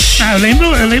modeletes. Eu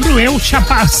lembro eu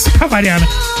chapado, Mariana,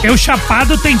 eu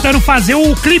chapado tentando fazer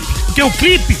o clipe, porque o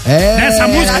clipe dessa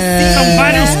música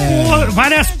são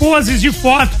várias poses de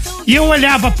foto, e eu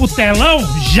olhava pro telão,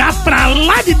 já pra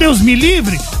lá de Deus me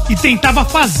livre, e tentava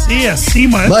fazer assim,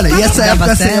 mano. Mano, e essa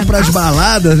época você ia pras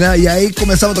baladas, né, e aí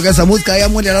começava a tocar essa música, aí a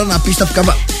mulherada na pista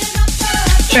ficava...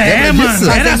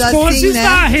 mano, era as poses assim, né?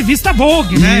 Da revista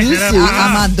Vogue, né? A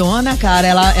Madonna, cara,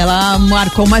 ela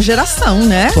marcou uma geração,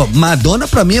 né? Pô, Madonna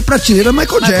pra mim é prateleira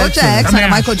Michael Jackson.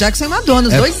 Era Michael Jackson e Madonna,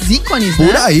 os 2 ícones, né?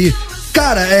 Por aí.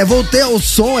 Cara, voltei ao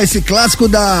som, esse clássico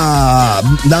da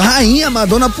rainha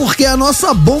Madonna, porque é a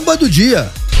nossa bomba do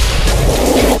dia.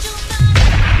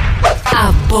 A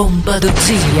bomba do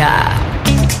dia.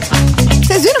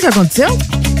 Vocês viram o que aconteceu?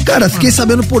 Cara, fiquei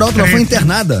sabendo por alto, ela foi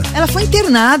internada. Ela foi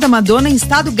internada, Madonna, em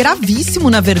estado gravíssimo,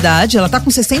 na verdade. Ela tá com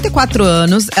 64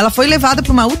 anos, ela foi levada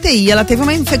pra uma UTI, ela teve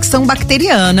uma infecção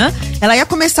bacteriana, ela ia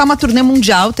começar uma turnê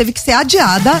mundial, teve que ser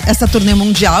adiada, essa turnê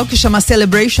mundial, que chama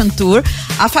Celebration Tour.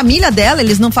 A família dela,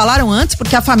 eles não falaram antes,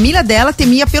 porque a família dela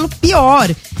temia pelo pior.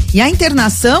 E a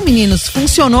internação, meninos,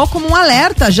 funcionou como um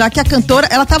alerta, já que a cantora,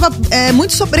 ela tava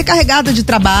muito sobrecarregada de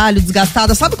trabalho,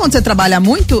 desgastada. Sabe quando você trabalha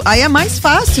muito? Aí é mais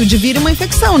fácil de vir uma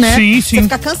infecção, né? Sim. Você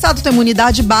fica cansado, tua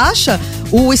imunidade baixa.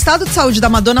 O estado de saúde da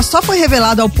Madonna só foi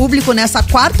revelado ao público nessa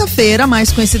quarta-feira,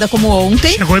 mais conhecida como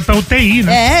ontem. Chegou pra UTI,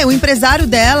 né? O empresário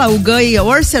dela, o Guy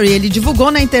Orsery, ele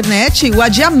divulgou na internet o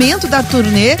adiamento da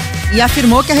turnê e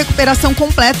afirmou que a recuperação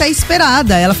completa é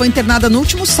esperada. Ela foi internada no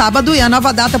último sábado e a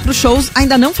nova data para os shows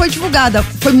ainda não foi divulgada.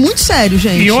 Foi muito sério,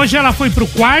 gente. E hoje ela foi pro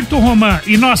quarto, Romã,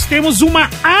 e nós temos uma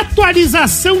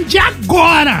atualização de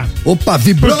agora. Opa,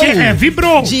 vibrou? Porque,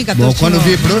 vibrou. Diga, Bom, quando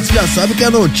vibrou, você já sabe que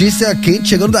a notícia é quente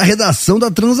chegando da redação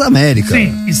da Transamérica.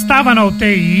 Sim, estava na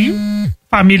UTI,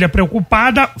 família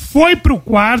preocupada, foi pro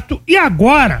quarto e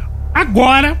agora,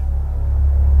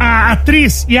 a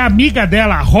atriz e a amiga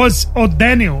dela, Rose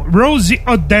O'Donnell,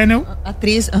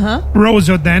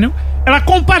 ela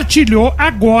compartilhou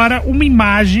agora uma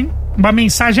imagem, uma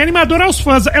mensagem animadora aos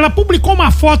fãs. Ela publicou uma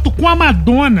foto com a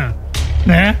Madonna,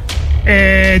 né?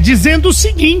 Dizendo o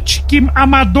seguinte, que a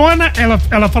Madonna,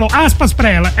 ela falou, aspas pra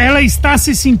ela está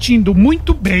se sentindo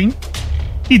muito bem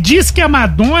e diz que a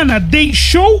Madonna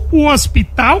deixou o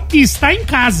hospital e está em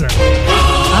casa.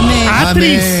 Amém. A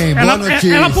atriz.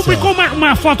 Amém. Ela publicou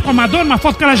uma foto com a Madonna, uma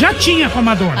foto que ela já tinha com a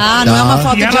Madonna. Não é uma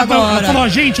foto de agora. Ela falou,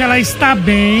 gente, ela está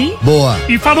bem. Boa.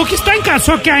 E falou que está em casa,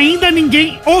 só que ainda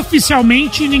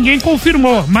oficialmente ninguém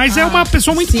confirmou. Mas é uma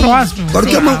pessoa muito próxima. Agora, o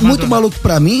que é muito maluco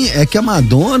pra mim é que a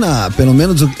Madonna, pelo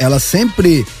menos, ela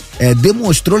sempre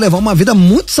demonstrou levar uma vida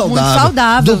muito saudável. Muito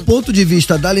saudável. Do ponto de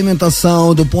vista da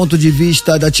alimentação, do ponto de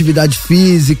vista da atividade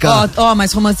física.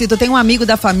 Mas Romancito, tem um amigo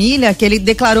da família que ele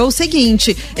declarou o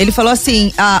seguinte, ele falou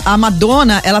assim, a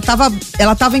Madonna, ela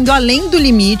tava indo além do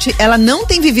limite, ela não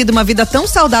tem vivido uma vida tão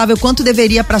saudável quanto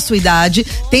deveria pra sua idade,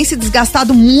 tem se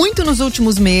desgastado muito nos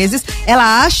últimos meses,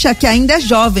 ela acha que ainda é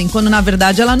jovem, quando na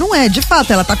verdade ela não é, de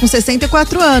fato, ela tá com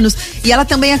 64 anos, e ela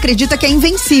também acredita que é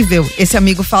invencível, esse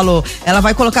amigo falou, ela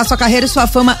vai colocar sua carreira e sua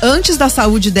fama antes da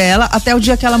saúde dela, até o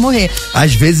dia que ela morrer.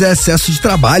 Às vezes é excesso de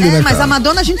trabalho, né, mas cara? a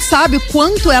Madonna, a gente sabe o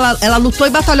quanto ela lutou e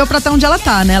batalhou pra estar onde ela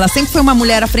tá, né? Ela sempre foi uma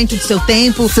mulher à frente do seu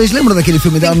tempo. Vocês lembram daquele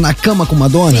filme dela Na Cama com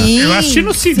Madonna? Sim, eu assisti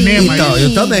no cinema. Então,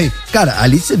 eu também. Cara,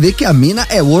 ali você vê que a mina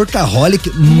é workaholic,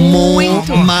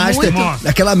 muito master. Muito.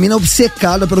 Aquela mina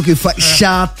obcecada pelo que faz,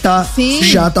 chata,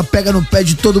 pega no pé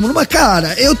de todo mundo. Mas,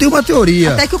 cara, eu tenho uma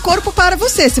teoria. Até que o corpo para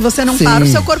você. Se você não para, o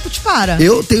seu corpo te para.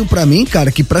 Eu tenho pra mim,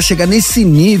 cara, que pra chegar nesse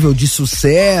nível de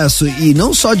sucesso, e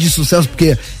não só de sucesso,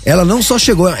 porque ela não só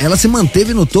chegou, ela se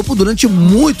manteve no topo durante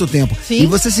muito tempo. Sim. E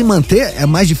você se manter é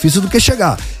mais difícil do que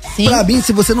chegar. Sim. Pra mim,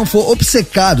 se você não for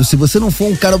obcecado, se você não for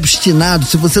um cara obstinado,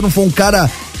 se você não for um cara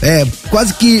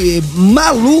quase que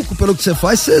maluco pelo que você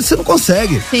faz, você não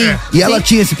consegue. Sim. E ela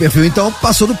tinha esse perfil, então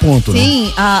passou do ponto. Sim,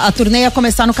 né? a turnê ia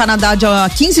começar no Canadá dia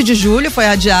 15 de julho, foi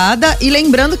adiada. E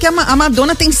lembrando que a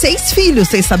Madonna tem 6 filhos,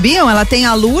 vocês sabiam? Ela tem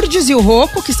a Lourdes e o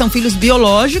Rocco, que são filhos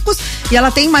biológicos, e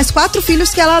ela tem mais 4 filhos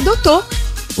que ela adotou.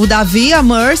 O Davi, a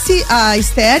Mercy, a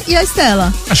Esther e a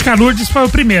Estela. Acho que a Lourdes foi o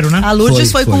primeiro, né? A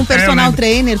Lourdes foi com o personal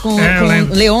trainer, com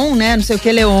Leon, né? Não sei o que,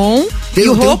 Leon. Tem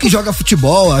um que joga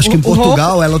futebol, acho que em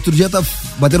Portugal. Ela outro dia tá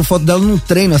batendo foto dela no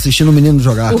treino, assistindo o menino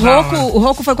jogar. O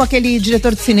Rocco foi com aquele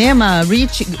diretor de cinema, Guy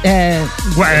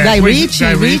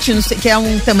Ritchie, não sei, que é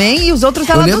um também, e os outros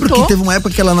ela adotou. Eu lembro que teve uma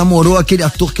época que ela namorou aquele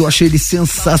ator que eu achei ele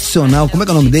sensacional. Como é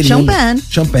que é o nome dele? Champagne,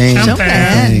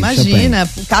 imagina,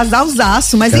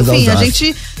 casalzaço. Mas enfim, a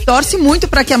gente torce muito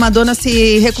pra que a Madonna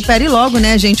se recupere logo,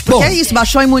 né, gente? Porque é isso,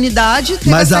 baixou a imunidade.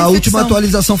 Mas a última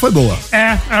atualização foi boa.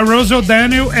 A Rose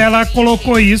O'Donnell, ela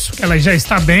colocou isso, que ela já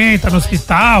está bem, tá no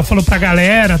hospital, falou pra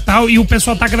galera e tal, e o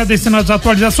pessoal tá agradecendo as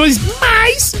atualizações,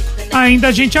 mas ainda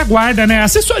a gente aguarda, né? A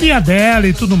assessoria dela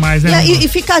e tudo mais, né? E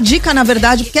fica a dica, na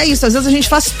verdade, porque é isso, às vezes a gente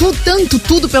faz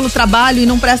tudo pelo trabalho e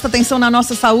não presta atenção na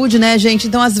nossa saúde, né, gente?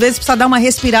 Então, às vezes, precisa dar uma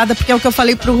respirada, porque é o que eu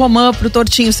falei pro Romã, pro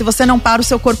Tortinho, se você não para, o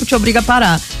seu corpo te obriga a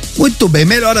parar. Muito bem,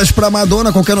 melhoras pra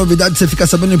Madonna, qualquer novidade você fica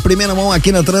sabendo em primeira mão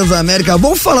aqui na Transamérica.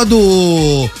 Vamos falar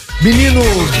do menino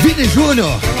Vini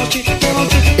Júnior.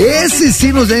 Esse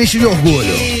sim nos enche de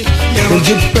orgulho.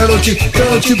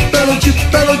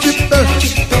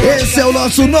 Esse é o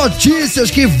nosso Notícias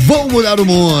que vão mudar o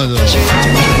mundo.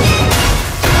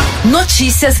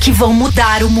 Notícias que vão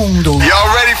mudar o mundo.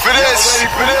 Y'all ready for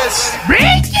this?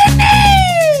 Breaking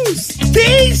news!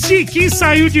 Desde que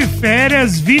saiu de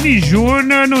férias, Vini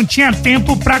Júnior não tinha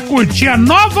tempo pra curtir a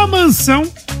nova mansão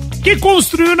que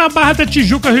construiu na Barra da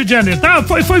Tijuca, Rio de Janeiro. Tá?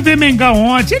 Foi ver Mengão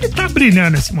ontem, ele tá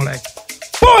brilhando, esse moleque.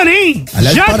 Porém,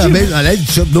 aliás, parabéns, aliás,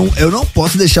 eu não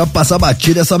posso deixar passar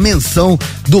batida essa menção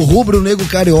do rubro-negro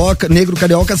carioca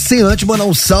sem antes mandar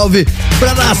um salve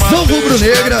pra nação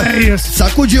rubro-negra. É isso.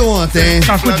 Sacudiu ontem, hein?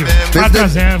 Sacudiu.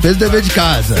 Fez o dever de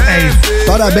casa. É isso.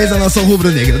 Parabéns à nação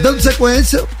rubro-negra. Dando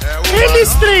sequência. Ele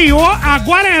estreou,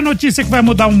 agora é a notícia que vai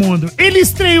mudar o mundo. Ele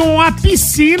estreou uma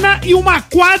piscina e uma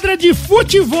quadra de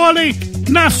futevôlei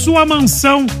na sua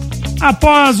mansão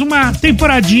após uma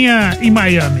temporadinha em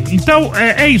Miami. Então,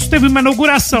 é isso. Teve uma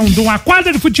inauguração de uma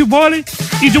quadra de futevôlei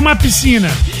e de uma piscina.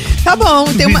 Tá bom,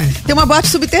 tem uma boate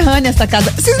subterrânea essa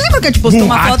casa. Vocês lembram que a gente postou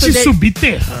uma foto dele? Boate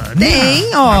subterrânea?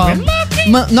 Tem, ó.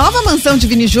 Nova mansão de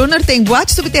Vini Júnior tem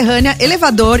boate subterrânea,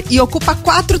 elevador e ocupa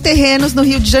 4 terrenos no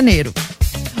Rio de Janeiro.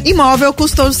 Imóvel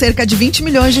custou cerca de 20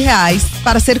 milhões de reais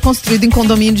para ser construído em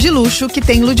condomínio de luxo que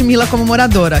tem Ludmilla como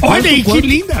moradora. Olha aí, que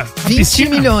linda! 20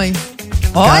 milhões.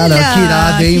 Cara, Olha, que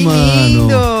irado, hein, mano?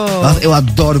 lindo. Eu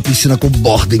adoro piscina com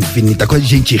borda infinita, coisa de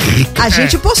gente rica. A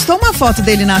gente postou uma foto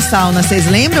dele na sauna, vocês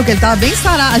lembram que ele tava bem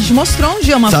sarado? A gente mostrou um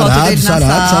dia uma foto dele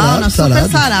na sauna, super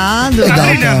sarado.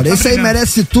 Legal, cara. Esse aí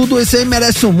merece tudo, esse aí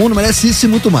merece o mundo, merece isso e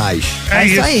muito mais. É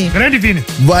isso aí. Grande Vini.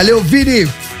 Valeu, Vini.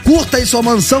 Curta aí sua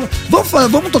mansão.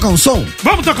 Vamos tocar um som?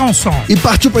 Vamos tocar um som. E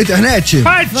partiu pra internet?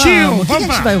 Partiu! O que a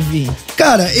gente vai ouvir?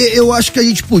 Cara, eu acho que a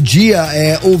gente podia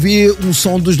ouvir um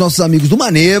som dos nossos amigos do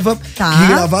Maneva, que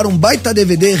gravaram um baita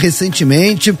DVD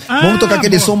recentemente. Vamos tocar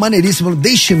aquele som maneiríssimo,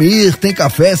 Deixe-me Ir, Tem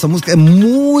Café, essa música é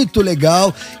muito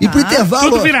legal. E pro intervalo...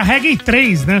 Tudo vira reggae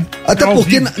 3, né? Até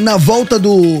porque na volta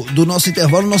do nosso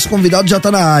intervalo, o nosso convidado já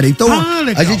tá na área. Então,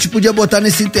 a gente podia botar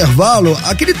nesse intervalo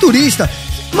aquele turista.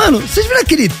 Mano, vocês viram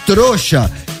aquele trouxa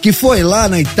que foi lá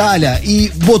na Itália e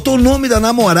botou o nome da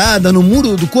namorada no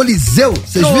muro do Coliseu?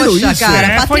 Vocês viram isso?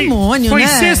 Cara, patrimônio, foi né?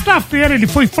 Foi sexta-feira, ele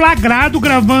foi flagrado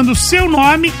gravando seu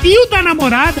nome e o da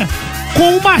namorada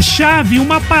com uma chave em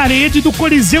uma parede do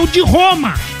Coliseu de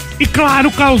Roma. E claro,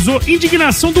 causou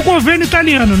indignação do governo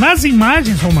italiano. Nas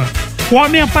imagens, Romano, o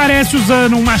homem aparece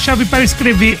usando uma chave para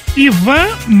escrever Ivan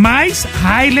mais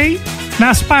Hailey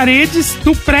nas paredes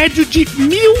do prédio de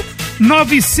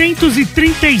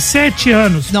 1937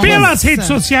 anos. Nossa. Pelas redes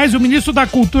sociais, o ministro da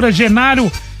Cultura,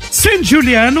 Gennaro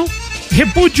Sangiuliano,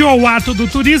 repudiou o ato do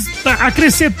turista,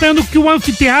 acrescentando que o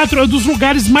anfiteatro é um dos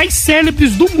lugares mais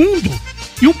célebres do mundo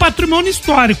e um patrimônio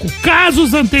histórico.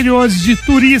 Casos anteriores de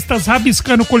turistas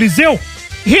rabiscando o Coliseu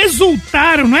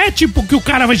resultaram, não é tipo que o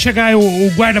cara vai chegar e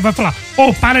o guarda vai falar,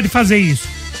 para de fazer isso.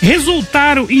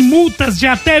 Resultaram em multas de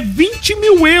até 20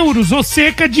 mil euros, ou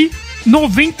cerca de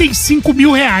 95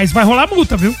 mil reais. Vai rolar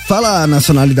multa, viu? Fala a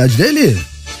nacionalidade dele?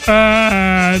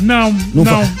 Não.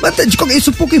 Mas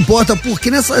isso pouco importa,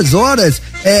 porque nessas horas,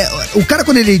 o cara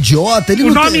quando ele é idiota, ele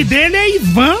o nome dele é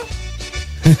Ivan.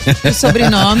 O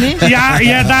sobrenome. E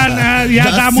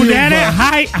a da mulher é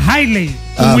Hailey. Hailey.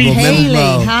 Tá,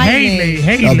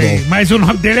 mas o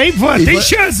nome dele é Ivan. Tem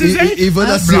chances, hein? Ivan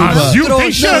da Silva. Brasil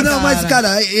tem chances. Não, mas,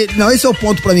 cara, esse é o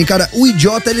ponto pra mim, cara. O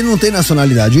idiota, ele não tem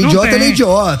nacionalidade. O idiota, ele é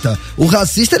idiota. O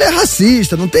racista, ele é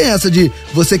racista. Não tem essa de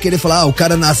você querer falar, o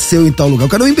cara nasceu em tal lugar. O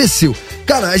cara é um imbecil.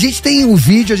 Cara, a gente tem o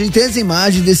vídeo, a gente tem as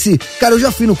imagens desse... Cara, eu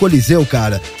já fui no Coliseu,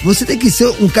 cara. Você tem que ser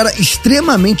um cara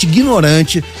extremamente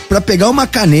ignorante pra pegar uma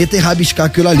caneta e rabiscar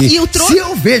aquilo ali.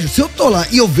 Se eu tô lá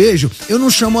e eu vejo, eu não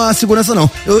chamo a segurança, não.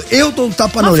 Eu tô um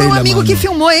tapa na orelha, foi um amigo mano. que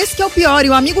filmou, esse que é o pior. E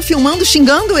o amigo filmando,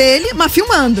 xingando ele, mas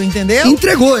filmando, entendeu?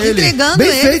 Entregou ele. Entregando bem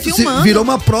ele, feito, filmando. Virou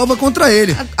uma prova contra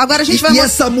ele. Agora a gente vai... E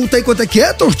essa multa aí, quanto é que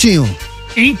é, Tortinho?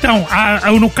 Então,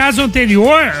 no caso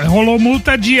anterior, rolou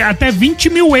multa de até 20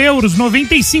 mil euros,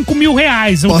 95 mil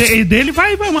reais. O dele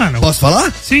vai, mano. Posso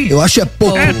falar? Sim. Eu acho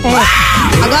pouco.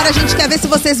 Agora a gente quer ver se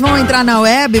vocês vão entrar na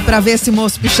web pra ver esse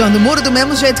moço pichando o muro, do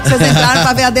mesmo jeito que vocês entraram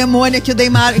pra ver a demônia que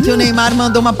o Neymar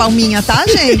mandou uma palminha, tá,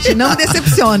 gente? Não me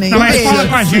decepcionem. Não, mas fala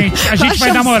com a gente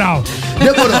vai dar moral.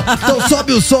 Demorou. Então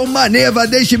sobe o som, Maneva,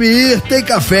 Deixe-me Ir, Tem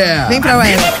Café. Vem pra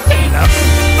web.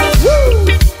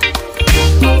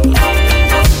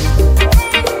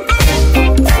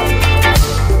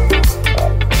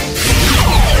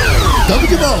 Tamo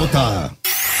de volta.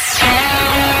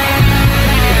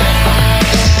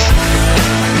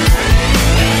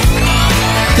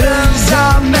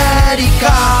 Transamérica,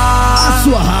 a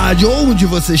sua rádio, onde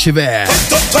você estiver.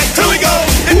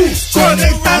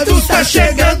 Conectados tá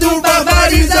chegando,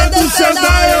 barbarizando o seu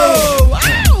dial.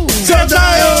 Seu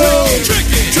dial.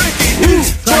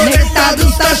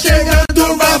 Conectados tá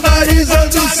chegando,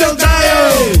 barbarizando o seu dial.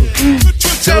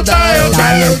 Seu dial.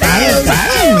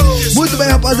 Muito bem,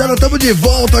 rapaziada, estamos de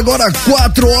volta agora,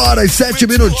 4 horas, 7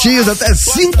 minutinhos, até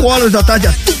 5 horas da tarde,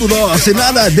 é tudo nosso e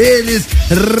nada deles.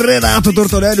 Renato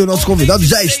Tortorelli, o nosso convidado,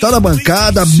 já está na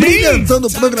bancada, brilhantando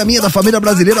o programinha da família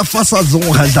brasileira, faça as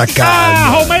honras da casa.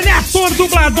 Roma, ele é ator,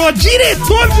 dublador,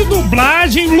 diretor de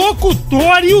dublagem,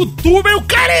 locutor, youtuber, o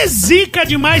cara é zica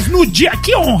demais no dia,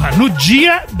 que honra, no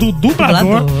dia do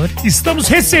dublador. Estamos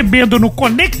recebendo no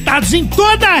Conectados em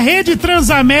toda a rede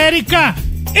Transamérica,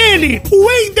 ele, o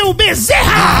Wendel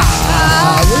Bezerra!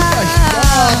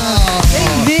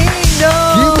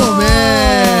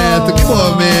 Bem-vindo! Que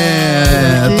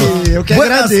momento! Eu que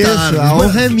agradeço, a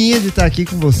honra é minha de estar aqui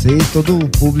com vocês, todo o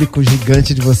público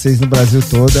gigante de vocês no Brasil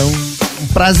todo, é um um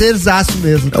prazerzaço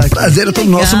mesmo. É um prazer, é todo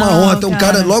nosso, uma honra ter um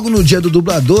cara logo no dia do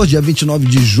dublador, dia 29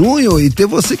 de junho, e ter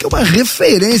você que é uma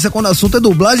referência quando o assunto é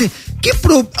dublagem, que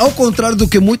ao contrário do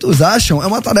que muitos acham, é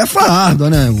uma tarefa árdua,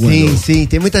 né, Wendel? Sim,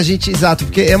 tem muita gente, exato,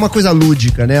 porque é uma coisa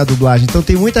lúdica, né, a dublagem. Então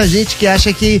tem muita gente que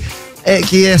acha que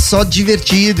é só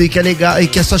divertido e que é legal, e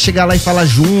que é só chegar lá e falar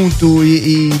junto,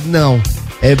 e não.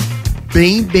 É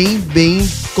bem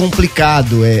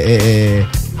complicado,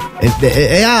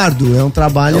 é árduo, é um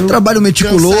trabalho. É um trabalho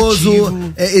meticuloso,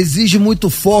 exige muito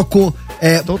foco.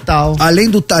 Total.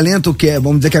 Além do talento, que é,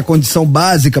 vamos dizer que é a condição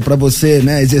básica pra você,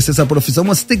 né, exercer essa profissão,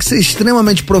 você tem que ser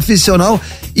extremamente profissional.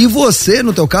 E você,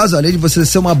 no teu caso, além de você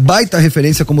ser uma baita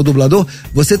referência como dublador,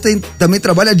 você também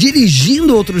trabalha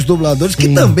dirigindo outros dubladores, que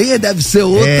também deve ser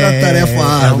outra tarefa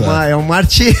árdua. É um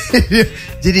martírio.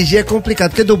 Dirigir é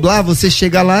complicado, porque dublar, você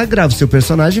chega lá, grava o seu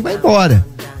personagem e vai embora.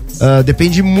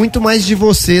 Depende muito mais de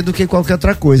você do que qualquer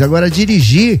outra coisa. Agora,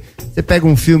 dirigir, você pega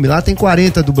um filme lá, tem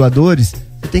 40 dubladores,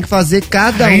 você tem que fazer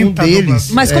cada um deles.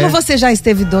 Mas como você já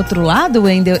esteve do outro lado,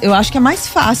 Wendel, eu acho que é mais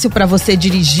fácil pra você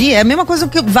dirigir. É a mesma coisa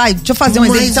que deixa eu fazer um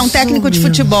exemplo. Você é um técnico de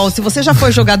futebol. Se você já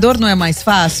foi jogador, não é mais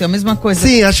fácil? É a mesma coisa.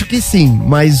 Sim, acho que sim.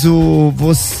 Mas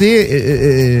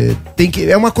você tem que.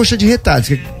 É uma coxa de retalhos,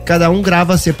 que cada um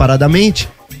grava separadamente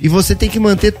e você tem que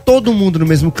manter todo mundo no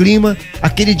mesmo clima.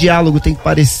 Aquele diálogo tem que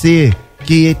parecer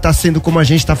que tá sendo como a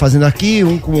gente tá fazendo aqui,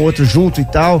 um com o outro junto e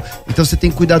tal. Então você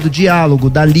tem que cuidar do diálogo,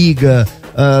 da liga,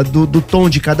 do tom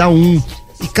de cada um.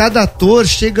 E cada ator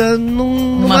chega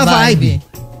numa vibe.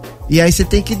 E aí você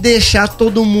tem que deixar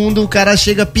todo mundo, o cara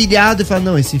chega pilhado e fala,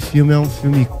 não, esse filme é um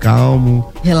filme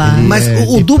calmo. Relaxa. Mas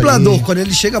o dublador, quando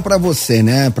ele chega pra você,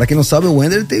 né? Pra quem não sabe, o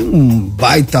Wendel, ele tem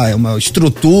uma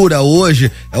estrutura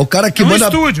hoje. É o cara que manda...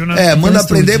 estúdio, né? Manda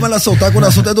aprender, manda soltar quando o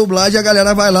assunto é dublagem, a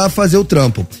galera vai lá fazer o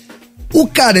trampo. O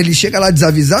cara, ele chega lá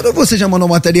desavisado ou você já mandou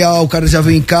material, o cara já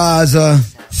veio em casa?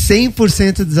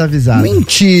 100% desavisado.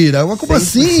 Mentira, como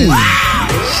assim?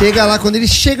 Chega lá, quando ele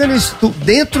chega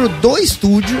dentro do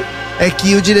estúdio, é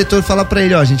que o diretor fala pra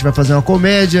ele, a gente vai fazer uma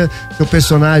comédia, seu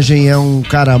personagem é um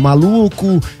cara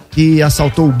maluco, que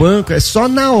assaltou o banco, é só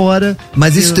na hora.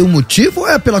 Mas isso tem um motivo ou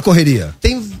é pela correria?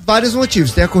 Tem vários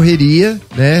motivos, tem a correria,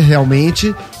 né,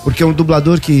 realmente, porque um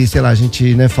dublador que, sei lá, a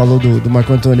gente, né, falou do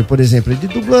Marco Antônio, por exemplo, ele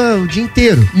dubla o dia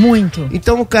inteiro. Muito.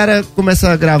 Então o cara começa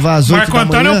a gravar às 8 da manhã.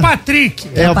 Marco Antônio é o Patrick.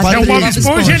 É o Patrick. É o Bob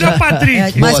Esponja, ele é o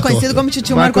Patrick. Mais conhecido como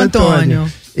Titio Marco Antônio.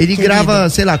 Ele grava,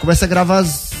 sei lá, começa a gravar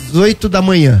às 8 da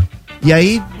manhã. E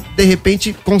aí, de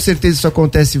repente, com certeza isso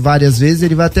acontece várias vezes,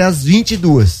 ele vai até às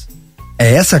 22.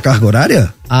 É essa a carga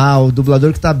horária? O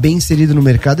dublador que tá bem inserido no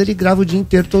mercado, ele grava o dia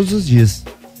inteiro todos os dias.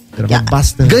 Grava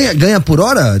bastante. Ganha por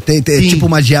hora? Tem tipo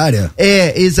uma diária?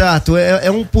 Exato. É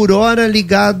um por hora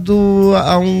ligado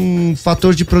a um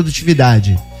fator de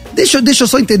produtividade. Deixa eu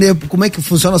só entender como é que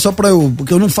funciona,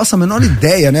 porque eu não faço a menor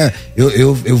ideia, né?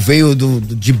 Eu venho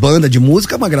de banda de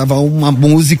música, mas gravar uma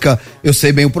música, eu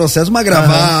sei bem o processo, mas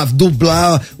gravar,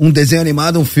 dublar um desenho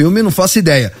animado, um filme, não faço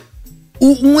ideia.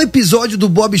 Um episódio do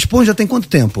Bob Esponja tem quanto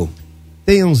tempo?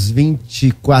 Tem uns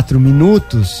 24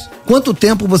 minutos. Quanto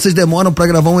tempo vocês demoram pra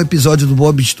gravar um episódio do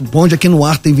Bob Esponja aqui no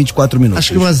ar tem 24 minutos?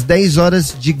 Acho que umas 10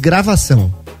 horas de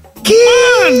gravação. Que?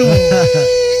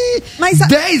 Mas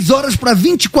 10 horas pra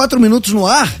 24 minutos no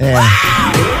ar?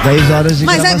 10 horas de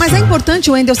gravação. Mas é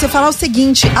importante, Wendel, você falar o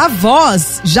seguinte, a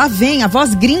voz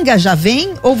gringa já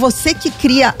vem, ou você que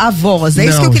cria a voz? É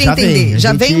isso que eu queria entender.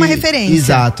 Já vem uma referência.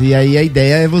 Exato, e aí a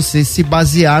ideia é você se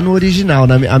basear no original.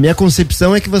 A minha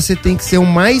concepção é que você tem que ser o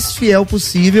mais fiel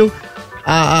possível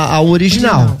ao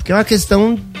original. Porque é uma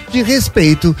questão de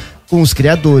respeito com os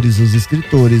criadores, os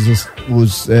escritores,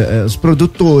 os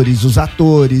produtores, os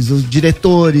atores, os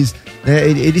diretores, né?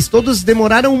 Eles todos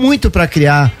demoraram muito para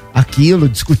criar aquilo,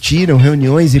 discutiram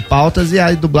reuniões e pautas, e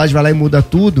a dublagem vai lá e muda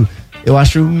tudo. Eu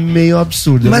acho meio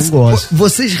absurdo, eu não gosto.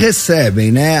 Vocês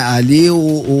recebem, né, ali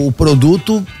o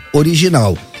produto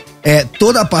original.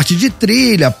 Toda a parte de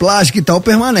trilha, plástica e tal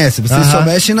permanece. Vocês só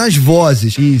mexem nas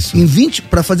vozes. Isso.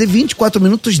 Pra fazer 24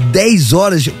 minutos, 10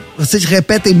 horas, vocês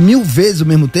repetem 1000 vezes o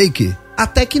mesmo take?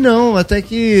 Até que não, até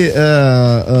que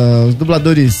os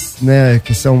dubladores, né,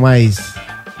 que são mais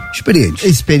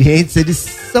experientes, eles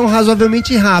são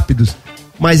razoavelmente rápidos.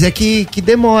 Mas é que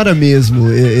demora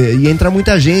mesmo. E entra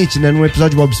muita gente, né? Num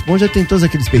episódio de Bob Esponja tem todos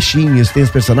aqueles peixinhos, tem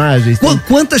os personagens.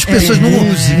 Quantas pessoas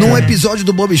num episódio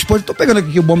do Bob Esponja? Tô pegando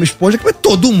aqui o Bob Esponja, que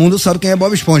todo mundo sabe quem é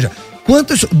Bob Esponja.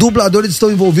 Quantos dubladores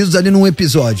estão envolvidos ali num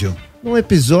episódio? Num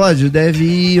episódio deve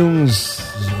ir uns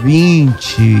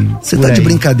 20. Você tá de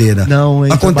brincadeira? Não,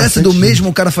 acontece do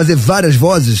mesmo cara fazer várias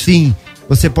vozes? Sim.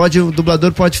 O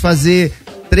dublador pode fazer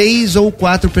 3 ou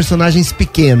 4 personagens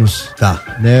pequenos. Tá.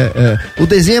 Né? O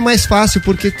desenho é mais fácil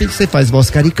porque você faz voz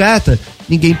caricata,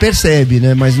 ninguém percebe,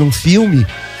 né? Mas num filme,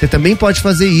 você também pode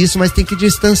fazer isso, mas tem que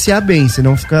distanciar bem,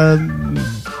 senão fica...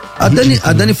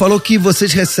 A Dani falou que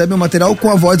vocês recebem o material com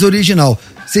a voz original.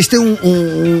 Vocês têm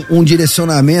um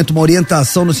direcionamento, uma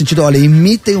orientação no sentido, olha,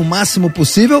 imitem o máximo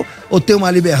possível ou tem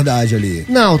uma liberdade ali?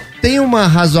 Não, tem uma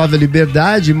razoável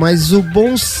liberdade, mas o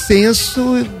bom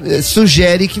senso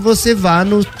sugere que você vá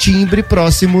no timbre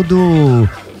próximo do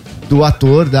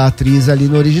ator, da atriz ali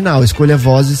no original. Escolha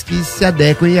vozes que se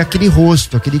adequem àquele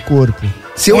rosto, àquele corpo.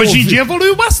 Hoje em dia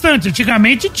evoluiu bastante.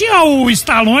 Antigamente tinha o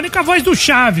Stallone com a voz do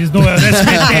Chaves do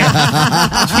SBT.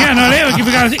 Tinha, não lembra? Que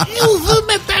ficava assim, eu vou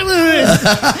matar.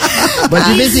 Mas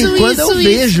de vez em quando eu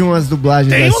vejo umas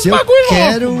dublagens tem assim, eu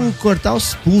quero cortar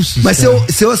os pulsos. Mas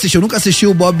se eu assistir, eu nunca assisti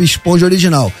o Bob Esponja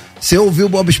original. Se eu ouvir o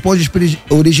Bob Esponja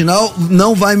original,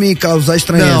 não vai me causar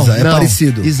estranheza, é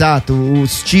parecido. Exato,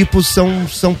 os tipos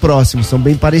são próximos, são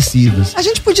bem parecidos. A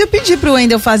gente podia pedir pro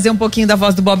Wendel fazer um pouquinho da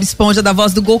voz do Bob Esponja, da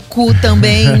voz do Goku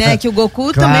também, né? Que o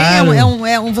Goku claro.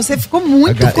 também você ficou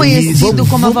muito conhecido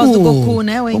como a voz do Goku,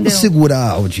 né, Wendel? Vamos segurar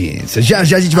a audiência. Já a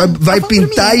gente vai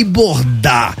pintar e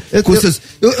bordar. É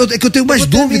que eu tenho umas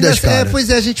dúvidas, cara. Pois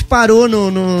é, a gente parou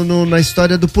na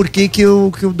história do porquê que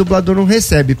o dublador não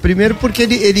recebe. Primeiro porque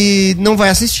ele não vai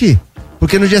assistir.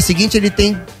 Porque no dia seguinte ele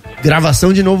tem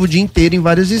gravação de novo o dia inteiro em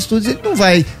vários estúdios. Ele não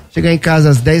vai chegar em casa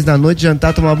às 10 da noite,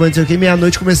 jantar, tomar banho, não sei o que,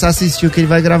 meia-noite começar a assistir o que ele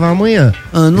vai gravar amanhã.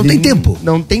 Não tem tempo.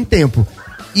 Não tem tempo.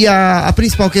 E a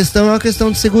principal questão é a questão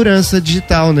de segurança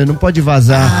digital, né? Não pode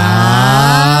vazar.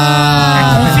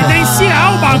 É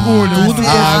confidencial o bagulho. Tudo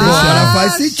agora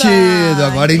faz sentido.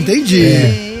 Agora entendi.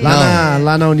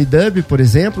 Lá na Unidub, por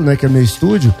exemplo, né, que é o meu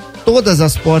estúdio, todas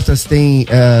as portas têm,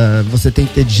 você tem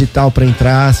que ter digital para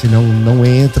entrar, senão não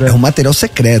entra. É um material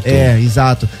secreto. É,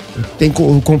 exato. Tem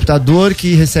o computador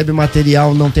que recebe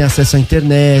material, não tem acesso à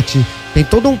internet. Tem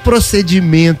todo um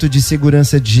procedimento de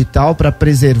segurança digital para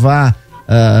preservar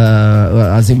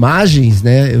as imagens,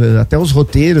 né? Até os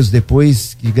roteiros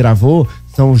depois que gravou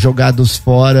são jogados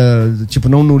fora, tipo,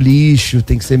 não no lixo,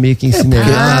 tem que ser meio que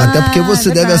incinerado. Até porque você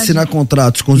deve assinar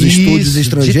contratos com os estúdios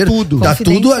estrangeiros. Tá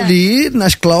tudo ali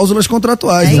nas cláusulas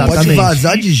contratuais. Não pode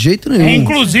vazar de jeito nenhum.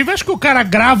 Inclusive, acho que o cara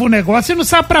grava o negócio e não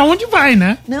sabe pra onde vai,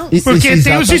 né? Não. Porque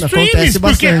tem os streams.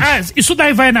 Porque isso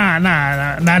daí vai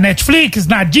na Netflix,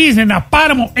 na Disney, na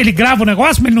Paramount. Ele grava o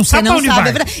negócio, mas ele não sabe pra onde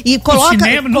vai. E coloca,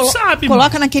 cinema, não sabe,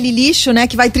 coloca naquele lixo, né,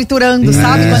 que vai triturando,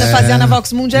 sabe? Quando eu fazia na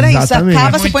Vox Mundi era isso.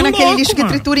 Acaba, você põe naquele lixo que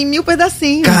tritura em 1000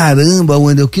 pedacinhos. Caramba,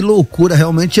 Wendel, que loucura.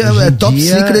 Realmente é top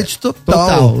secret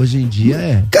total. Hoje em dia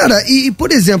é. Cara, e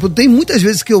por exemplo, tem muitas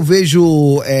vezes que eu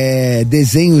vejo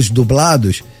desenhos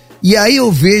dublados e aí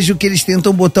eu vejo que eles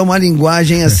tentam botar uma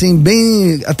linguagem assim,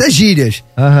 bem, até gírias.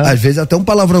 Às vezes até um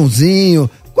palavrãozinho.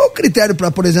 Qual o critério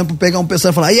pra, por exemplo, pegar um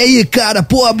pessoal e falar, e aí, cara,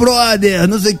 pô, brother,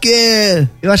 não sei o quê?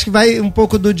 Eu acho que vai um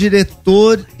pouco do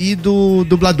diretor e do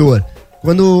dublador.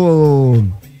 Quando,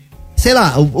 sei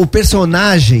lá, o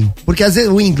personagem, porque às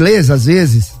vezes, o inglês, às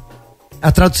vezes,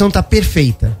 a tradução tá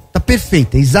perfeita,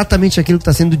 é exatamente aquilo que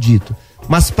tá sendo dito.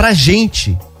 Mas pra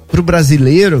gente, pro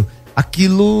brasileiro,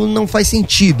 aquilo não faz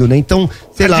sentido, né? Então,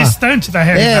 sei lá. Distante da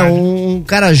realidade. Um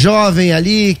cara jovem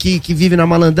ali que vive na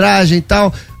malandragem e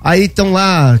tal, aí estão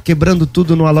lá quebrando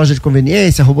tudo numa loja de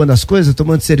conveniência, roubando as coisas,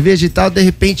 tomando cerveja e tal, de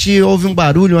repente houve um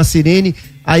barulho, uma sirene,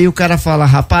 aí o cara fala,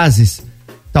 rapazes,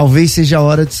 talvez seja a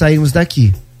hora de sairmos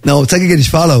daqui. Não, sabe o que eles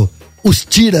falam? Os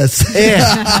tiras.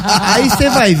 Aí você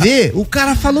vai ver, o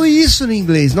cara falou isso no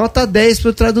inglês, nota 10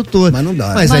 pro tradutor. Mas não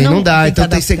dá. Mas aí não dá, então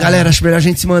tem que ser, galera, acho melhor a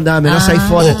gente se mandar, melhor sair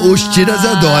fora. Os tiras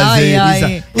é dose,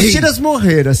 hein? Os tiras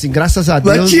morreram, assim, graças a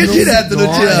Deus. Mas tinha direto no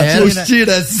tira. Os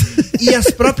tiras. E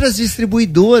as próprias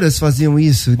distribuidoras faziam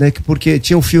isso, né? Porque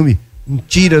tinha um filme, Um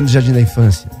Tira no Jardim da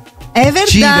Infância. É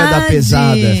verdade. Tira da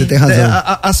pesada. Você tem razão.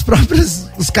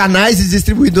 Os canais e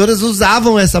distribuidoras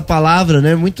usavam essa palavra,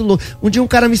 né? Muito louco. Um dia um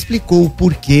cara me explicou o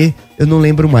porquê, eu não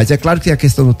lembro mais. É claro que tem a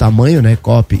questão do tamanho, né?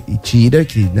 Copy e tira,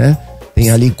 que, né? Tem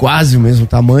ali quase o mesmo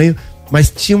tamanho. Mas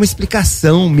tinha uma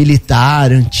explicação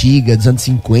militar, antiga, dos anos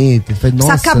 50. Falei,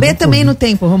 nossa, precisa caber também no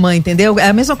tempo, Romã, entendeu? É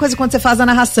a mesma coisa quando você faz a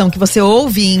narração, que você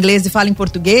ouve em inglês e fala em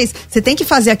português, você tem que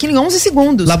fazer aquilo em 11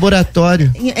 segundos. Laboratório.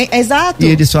 Exato. E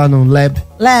eles falam lab.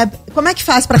 Como é que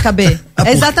faz pra caber?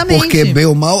 Exatamente. Porque, bem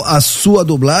ou mal, a sua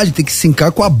dublagem tem que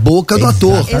sincar com a boca do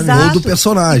ator. Exato. Ou do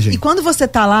personagem. E quando você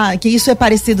tá lá, que isso é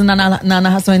parecido na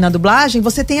narração e na dublagem,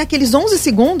 você tem aqueles 11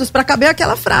 segundos pra caber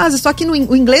aquela frase. Só que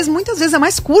o inglês muitas vezes é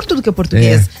mais curto do que o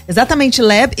português. Exatamente,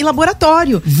 lab e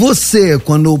laboratório. Você,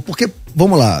 porque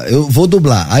vamos lá, eu vou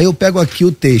dublar, aí eu pego aqui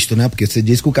o texto, né? Porque você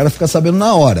disse que o cara fica sabendo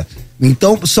na hora.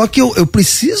 Então, só que eu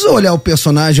preciso olhar o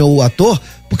personagem ou o ator,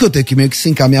 porque eu tenho que meio que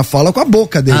sincar minha fala com a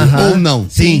boca dele, ou não?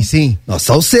 Sim. Nossa,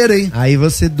 salseira, hein? Aí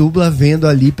você dubla vendo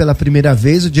ali pela primeira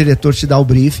vez, o diretor te dá o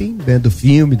briefing, vendo o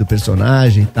filme, do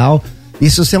personagem e tal.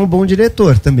 Isso você é um bom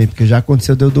diretor também, porque já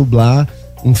aconteceu de eu dublar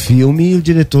um filme e o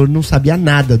diretor não sabia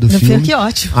nada do filme. Que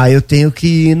ótimo. Aí eu tenho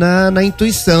que ir na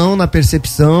intuição, na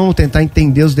percepção, tentar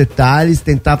entender os detalhes,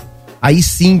 tentar, aí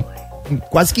sim,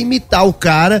 quase que imitar o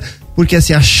cara, porque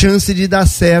assim, a chance de dar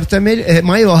certo é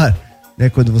maior, né?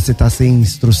 Quando você tá sem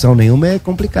instrução nenhuma é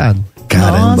complicado.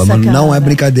 Caramba, mano, não é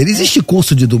brincadeira. Existe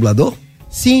curso de dublador?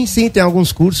 Sim, tem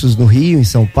alguns cursos no Rio, em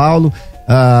São Paulo.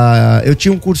 Eu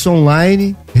tinha um curso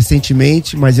online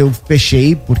recentemente, mas eu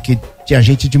fechei porque tinha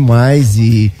gente demais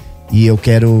e eu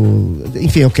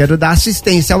quero dar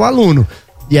assistência ao aluno.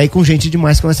 E aí com gente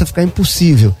demais começa a ficar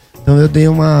impossível. Então eu dei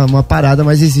uma parada,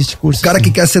 mas existe curso. O cara que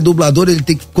quer ser dublador, ele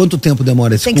tem quanto tempo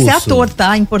demora esse curso? Tem que ser ator,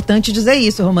 tá? É importante dizer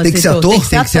isso, Romano. Tem que ser ator?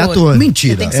 Tem que ser ator.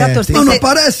 Mentira. Tem que ser ator. Não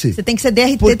aparece. Você tem que ser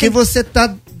DRT. Porque você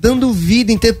tá dando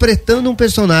vida, interpretando um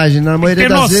personagem. Na maioria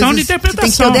das vezes. Noção de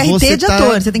interpretação. Você tem que ter o DRT de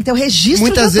ator, você tem que ter o registro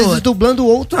de ator. Muitas vezes dublando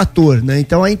outro ator, né?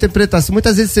 Então a interpretação.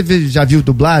 Muitas vezes você já viu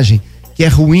dublagem que é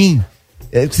ruim.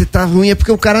 Você tá ruim é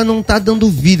porque o cara não tá dando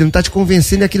vida, não tá te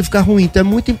convencendo e aquilo ficar ruim. Então é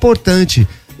muito importante.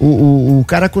 O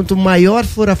cara, quanto maior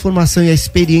for a formação e a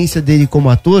experiência dele como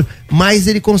ator, mais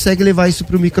ele consegue levar isso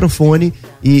pro microfone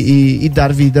e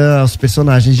dar vida aos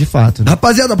personagens de fato, né?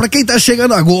 Rapaziada, pra quem tá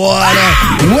chegando agora,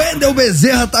 Wendel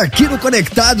Bezerra tá aqui no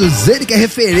Conectados, ele que é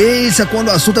referência quando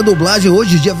o assunto é dublagem.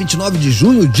 Hoje, dia 29 de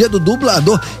junho, dia do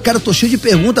dublador. Cara, eu tô cheio de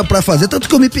perguntas pra fazer, tanto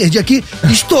que eu me perdi aqui,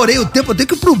 estourei o tempo, eu tenho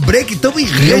que ir pro break, tamo em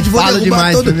rede, vou derrubar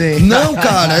demais todo. Também. Não,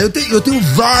 cara, eu tenho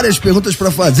várias perguntas pra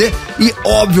fazer e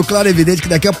óbvio, claro, evidente que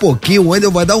daqui a pouquinho o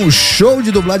Wendel vai dar um show de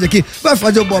dublagem aqui, vai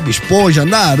fazer o Bob Esponja,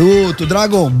 Naruto,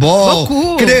 Dragon Ball,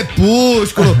 Goku.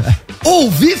 Crepúsculo.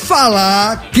 Ouvi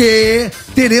falar que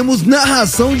teremos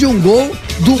narração de um gol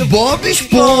do Bob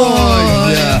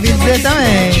Esponja. Ouvi dizer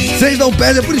também. Vocês não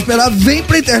perdem por esperar, vem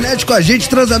pra internet com a gente,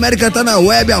 Transamérica tá na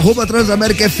web,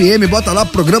 @Transamérica FM, bota lá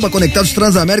programa Conectados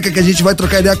Transamérica que a gente vai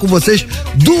trocar ideia com vocês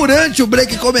durante o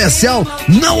break comercial.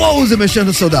 Não ouse mexer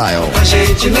no seu dial. A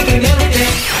gente no primeiro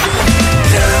tempo.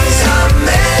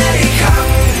 Transamérica.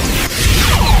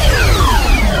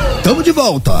 Tamo de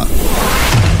volta.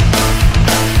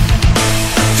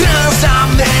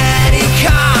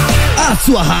 Transamérica. A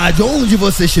sua rádio, onde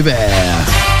você estiver.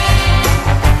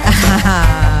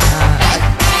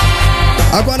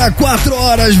 Agora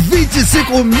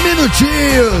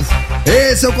 4h25.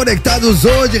 Esse é o Conectados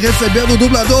hoje, recebendo o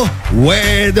dublador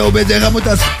Wendel Bezerra.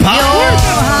 Muitas palmas.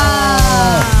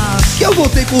 Que eu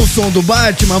voltei com o som do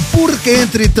Batman, porque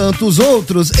entre tantos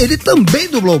outros, ele também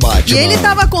dublou o Batman. E ele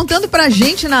tava contando pra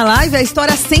gente na live a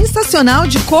história sensacional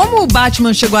de como o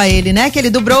Batman chegou a ele, né? Que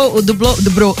ele dublou o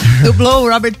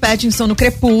Robert Pattinson no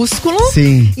Crepúsculo.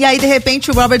 Sim. E aí, de repente,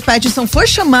 o Robert Pattinson foi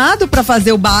chamado pra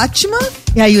fazer o Batman.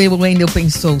 E aí o Wendel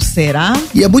pensou, será?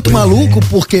 E é muito maluco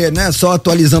porque, né, só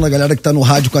atualizando a galera que tá no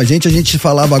rádio com a gente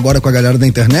falava agora com a galera da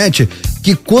internet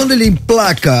que quando ele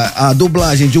emplaca a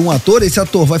dublagem de um ator, esse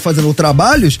ator vai fazendo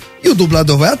trabalhos e o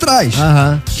dublador vai atrás.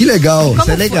 Aham. Que legal.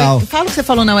 Isso é legal. Fala o que você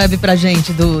falou na web pra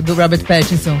gente do Robert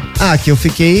Pattinson. Que eu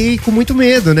fiquei com muito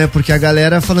medo, né? Porque a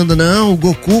galera falando, não, o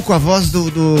Goku com a voz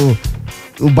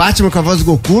o Batman com a voz do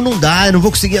Goku não dá, eu não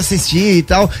vou conseguir assistir e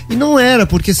tal. E não era,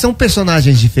 porque são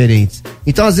personagens diferentes.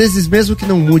 Então, às vezes, mesmo que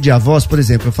não mude a voz, por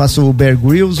exemplo, eu faço o Bear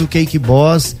Grylls, o Cake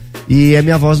Boss e é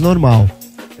minha voz normal.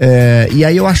 E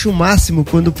aí eu acho o máximo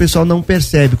quando o pessoal não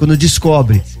percebe, quando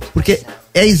descobre. Porque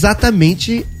é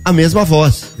exatamente a mesma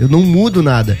voz. Eu não mudo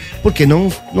nada. Porque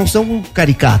não são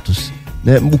caricatos.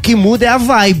 Né? O que muda é a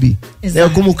vibe. É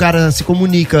como o cara se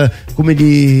comunica, como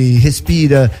ele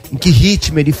respira, em que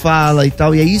ritmo ele fala e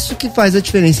tal. E é isso que faz a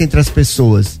diferença entre as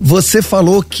pessoas. Você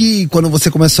falou que quando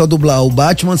você começou a dublar o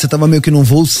Batman, você tava meio que num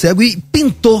voo cego e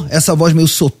pintou essa voz meio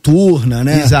soturna,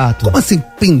 né? Exato. Como assim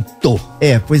pintou?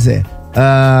 Pois é.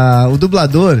 O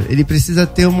dublador, ele precisa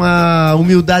ter uma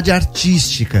humildade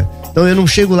artística. Então eu não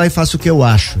chego lá e faço o que eu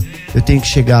acho. Eu tenho que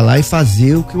chegar lá e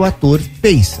fazer o que o ator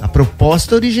fez. A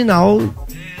proposta original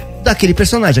daquele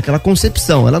personagem, aquela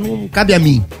concepção. Ela não cabe a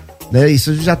mim, né?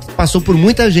 Isso já passou por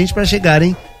muita gente para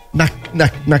chegarem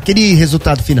naquele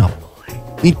resultado final.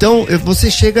 Então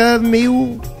você chega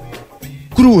meio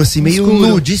cru, assim, meio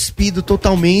nu, despido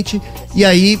totalmente. E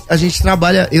aí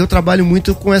eu trabalho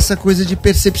muito com essa coisa de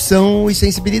percepção e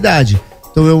sensibilidade.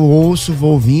 Então eu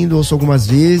vou ouvindo, ouço algumas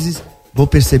vezes, vou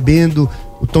percebendo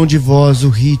o tom de voz, o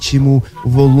ritmo, o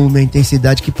volume, a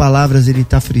intensidade, que palavras ele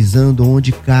tá frisando,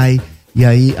 onde cai. E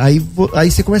aí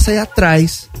você começa a ir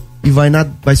atrás e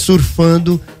vai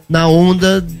surfando na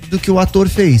onda do que o ator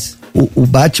fez. O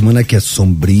Batman, né, que é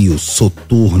sombrio,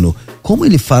 soturno, como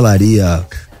ele falaria: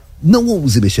 não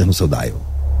ouse mexer no seu dial?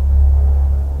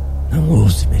 Não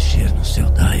ouse mexer no seu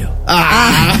dial.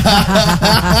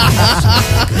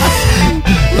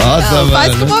 Nossa, não,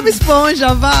 faz com o Bob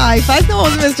Esponja, vai. Faz não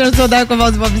ouse mexer no seu dial com a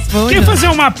voz do Bob Esponja. Queria fazer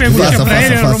uma pergunta pra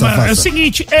ele, faça. É o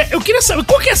seguinte, eu queria saber,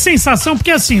 qual que é a sensação?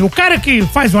 Porque assim, o cara que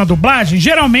faz uma dublagem,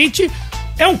 geralmente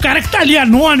é um cara que tá ali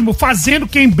anônimo, fazendo,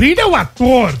 quem brilha é o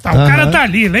ator, tá? O cara tá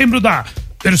ali, lembro da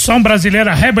versão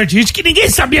brasileira Herbert Richards, que ninguém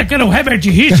sabia que era o Herbert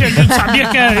Richards, não sabia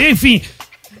que era, enfim.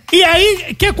 E aí,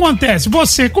 o que acontece?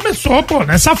 Você começou,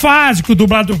 nessa fase que o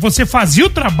dublador, você fazia o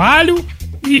trabalho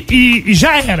e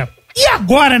já era. E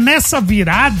agora, nessa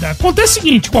virada, acontece o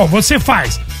seguinte, você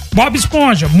faz Bob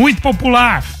Esponja, muito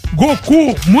popular,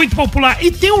 Goku, muito popular, e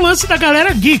tem o lance da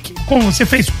galera geek, como você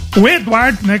fez o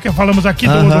Edward, né, que falamos aqui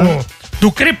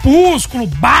do Crepúsculo,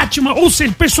 Batman, ou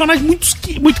seja, personagens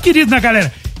muito queridos na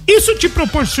galera. Isso te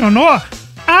proporcionou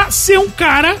a ser um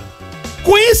cara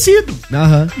conhecido.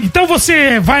 Então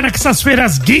você vai nessas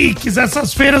feiras geeks,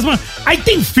 essas feiras, mano, aí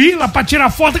tem fila pra tirar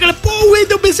foto, galera, o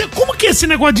Wendel Bezerra, como que é esse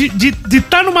negócio de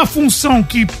estar numa função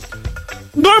que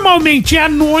normalmente é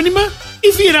anônima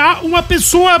e virar uma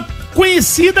pessoa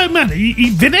conhecida, mano, e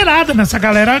venerada nessa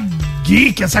galera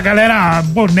geek, essa galera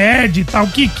nerd e tal,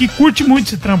 que curte muito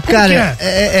esse trampo? Como cara,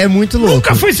 é muito louco.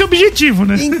 Nunca foi seu objetivo,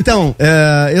 né? Então,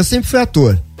 eu sempre fui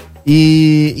ator.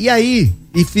 E aí,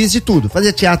 fiz de tudo.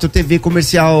 Fazia teatro, TV,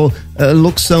 comercial,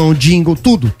 locução, jingle,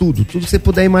 tudo que você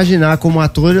puder imaginar como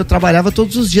ator. Eu trabalhava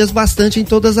todos os dias bastante em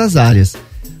todas as áreas.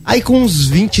 Aí com uns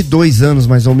 22 anos,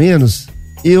 mais ou menos,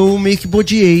 eu meio que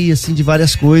bodeei, assim, de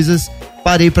várias coisas.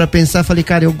 Parei pra pensar, falei,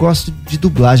 cara, eu gosto de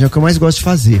dublagem, é o que eu mais gosto de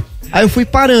fazer. Aí eu fui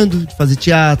parando de fazer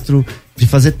teatro, de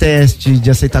fazer teste,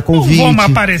 de aceitar convite. Não vamos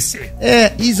aparecer.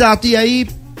 Exato. E aí,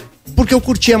 porque eu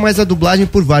curtia mais a dublagem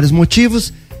por vários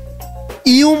motivos.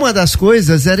 E uma das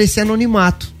coisas era esse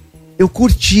anonimato. Eu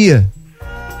curtia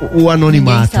o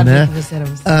anonimato, né? Que você era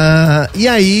você. E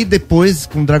aí, depois,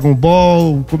 com Dragon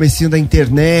Ball, o comecinho da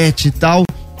internet e tal,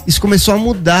 isso começou a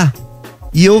mudar.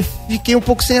 E eu fiquei um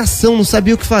pouco sem ação, não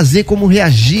sabia o que fazer, como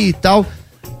reagir e tal.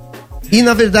 E,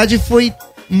 na verdade, foi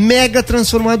mega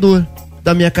transformador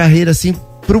da minha carreira, assim,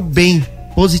 pro bem,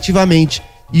 positivamente.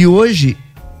 E hoje,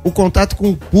 o contato com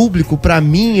o público, pra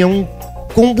mim, é um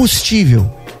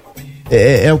combustível.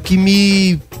 É o que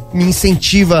me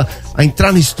incentiva a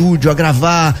entrar no estúdio, a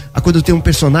gravar, a quando eu tenho um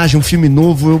personagem, um filme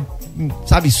novo,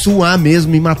 eu, suar mesmo,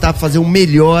 me matar pra fazer o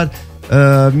melhor.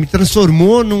 Me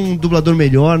transformou num dublador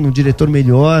melhor, num diretor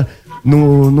melhor,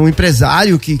 num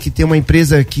empresário que tem uma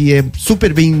empresa que é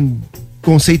super bem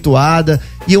conceituada.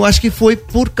 E eu acho que foi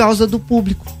por causa do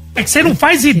público. É que você não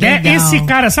faz ideia, esse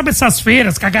cara, sabe essas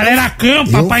feiras que a galera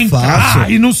acampa pra entrar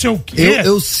e não sei o quê?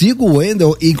 Eu sigo o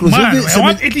Wendel, inclusive...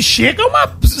 Mano, ele chega uma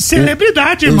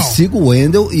celebridade, irmão. Eu sigo o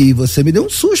Wendel e você me deu um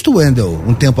susto, Wendel,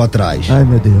 um tempo atrás. Ai,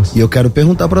 meu Deus. E eu quero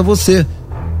perguntar pra você,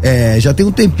 já tem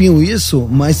um tempinho isso,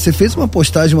 mas você fez uma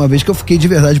postagem uma vez que eu fiquei de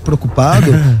verdade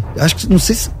preocupado. Acho que, não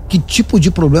sei que tipo de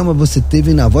problema você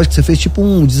teve na voz, que você fez tipo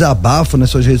um desabafo nas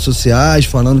suas redes sociais,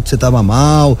 falando que você tava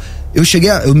mal.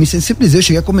 Eu me sensibilizei, eu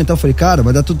cheguei a comentar, eu falei, cara,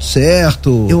 vai dar tudo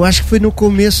certo. Eu acho que foi no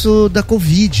começo da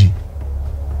Covid.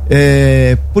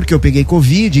 Porque eu peguei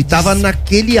Covid e tava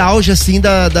naquele auge, assim,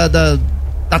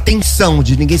 da tensão,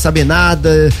 de ninguém saber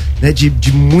nada, né,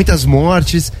 de muitas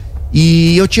mortes.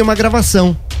 E eu tinha uma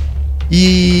gravação.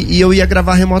 E eu ia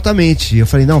gravar remotamente. Eu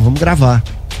falei, não, vamos gravar.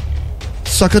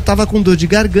 Só que eu tava com dor de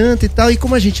garganta e tal, e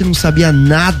como a gente não sabia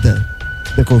nada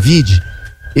da Covid,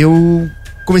 eu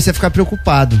comecei a ficar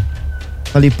preocupado.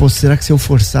 Falei, será que se eu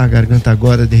forçar a garganta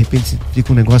agora, de repente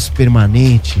fica um negócio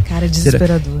permanente? Cara,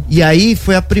 desesperador. E aí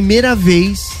foi a primeira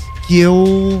vez que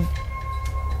eu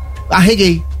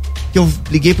arreguei. Que eu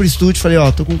liguei pro estúdio e falei,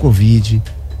 tô com Covid,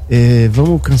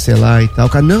 vamos cancelar e tal.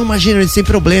 Cara, não, imagina, sem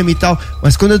problema e tal.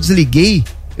 Mas quando eu desliguei,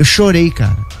 eu chorei,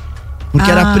 cara.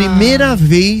 Porque era a primeira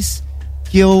vez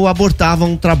que eu abortava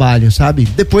um trabalho, sabe?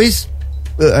 Depois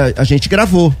a gente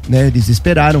gravou, né? Eles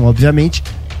esperaram, obviamente.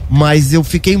 Mas eu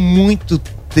fiquei muito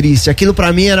triste. Aquilo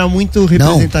pra mim era muito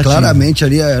representativo. Não, claramente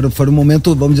ali foi um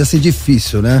momento, vamos dizer assim,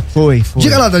 difícil, né? Foi.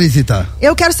 Diga lá, Danicita.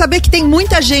 Eu quero saber que tem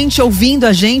muita gente ouvindo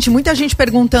a gente, muita gente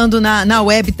perguntando na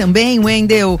web também,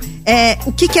 Wendel,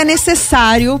 o que é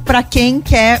necessário pra quem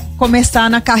quer começar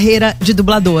na carreira de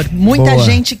dublador? Muita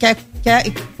gente quer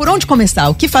por onde começar?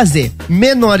 O que fazer?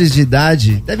 Menores de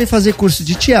idade devem fazer curso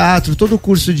de teatro, todo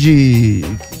curso que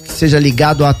seja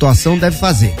ligado à atuação deve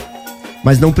fazer.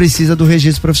 Mas não precisa do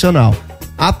registro profissional.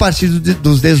 A partir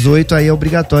dos 18, aí é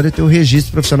obrigatório ter o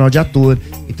registro profissional de ator.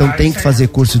 Então tem que fazer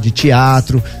curso de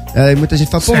teatro. Muita gente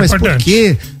fala, pô, mas por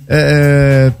quê?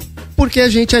 Porque a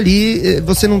gente ali,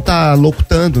 você não tá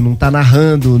locutando, não tá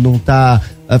narrando, não tá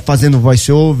fazendo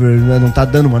voice-over, né, não tá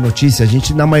dando uma notícia. A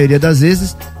gente, na maioria das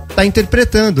vezes, tá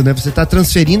interpretando, né? Você tá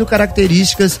transferindo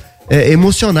características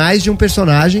emocionais de um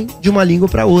personagem de uma língua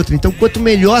para outra. Então, quanto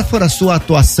melhor for a sua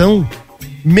atuação,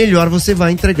 melhor você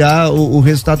vai entregar o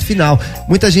resultado final.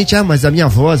 Muita gente, mas a minha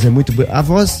voz é muito boa. A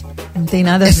voz não tem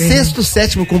nada a ver. Sexto,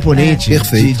 sétimo componente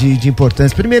de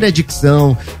importância. Primeiro é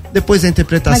dicção, depois é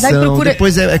interpretação,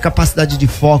 depois é capacidade de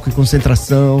foco e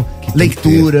concentração,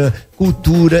 leitura,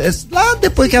 cultura. Lá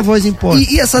depois que a voz importa.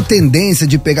 E essa tendência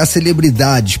de pegar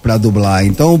celebridades pra dublar?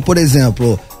 Então, por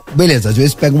exemplo, beleza, às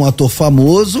vezes pega um ator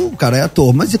famoso, o cara é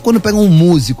ator, mas e quando pega um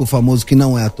músico famoso que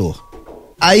não é ator?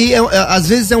 Aí, às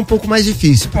vezes, é um pouco mais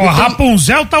difícil.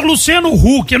 Rapunzel tá o Luciano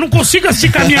Huck. Eu não consigo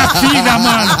assistir com a minha filha,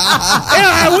 mano.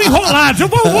 É um enrolado. É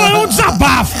um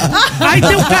desabafo. Aí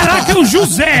tem o cara que é o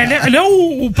José. Ele é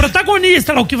o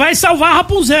protagonista, o que vai salvar a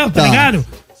Rapunzel, tá ligado?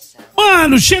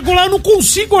 Mano, chego lá, eu não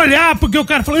consigo olhar, porque o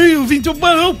cara falou,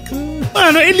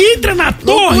 mano, ele entra na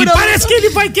torre, parece que ele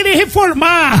vai querer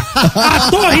reformar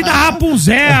a torre da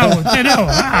Rapunzel, entendeu?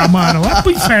 Mano, vai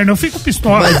pro inferno, eu fico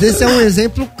pistola. Mas esse é um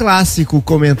exemplo clássico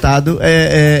comentado,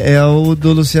 é o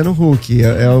do Luciano Huck,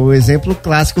 é o exemplo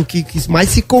clássico que mais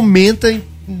se comenta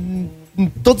em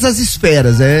todas as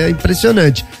esferas, é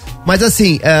impressionante. Mas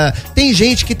assim, tem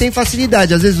gente que tem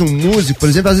facilidade. Às vezes um músico, por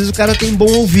exemplo, às vezes o cara tem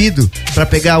bom ouvido pra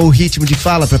pegar o ritmo de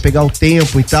fala, pra pegar o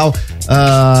tempo e tal.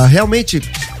 Realmente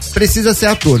precisa ser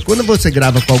ator. Quando você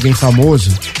grava com alguém famoso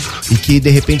e que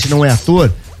de repente não é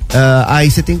ator,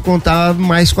 aí você tem que contar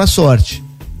mais com a sorte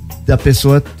da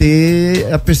pessoa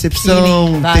ter a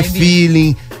percepção, ter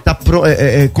feeling,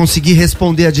 conseguir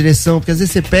responder a direção, porque às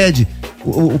vezes você pede,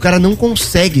 o cara não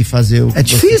consegue fazer o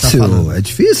que você tá falando. É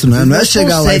difícil, né? Não é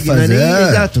chegar lá e fazer.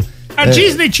 Exato. A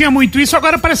Disney tinha muito isso,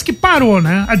 agora parece que parou,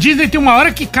 né? A Disney tem uma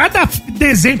hora que cada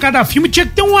desenho, cada filme tinha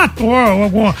que ter um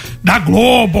ator, da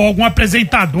Globo, algum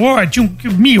apresentador, tinha que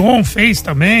o Mion fez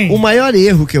também. O maior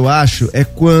erro que eu acho é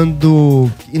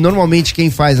quando, e normalmente quem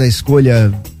faz a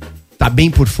escolha tá bem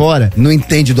por fora, não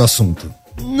entende do assunto.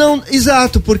 Não,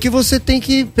 exato, porque você tem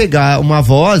que pegar uma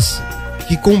voz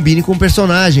que combine com o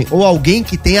personagem, ou alguém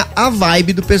que tenha a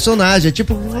vibe do personagem. É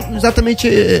tipo exatamente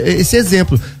esse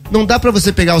exemplo. Não dá pra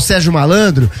você pegar o Sérgio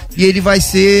Malandro e ele vai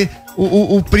ser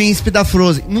o príncipe da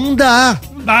Frozen. Não dá.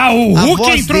 O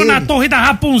Hulk entrou na torre da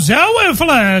Rapunzel, eu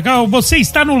falei, você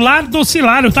está no lar do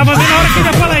Cilário. Eu tava vendo a hora que ele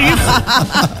ia falar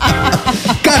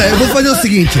isso. Cara, eu vou fazer o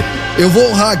seguinte, eu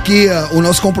vou honrar aqui o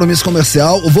nosso compromisso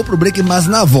comercial, eu vou pro break, mas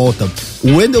na volta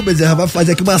o Wendel Bezerra vai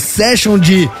fazer aqui uma session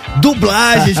de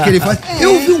dublagens que ele faz.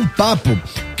 Eu vi um papo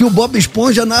que o Bob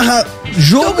Esponja narra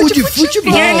jogo de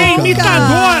futebol. E ele é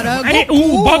imitador.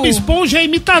 O Bob Esponja é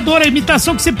imitador. A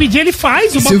imitação que você pedir, ele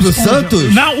faz. O Silvio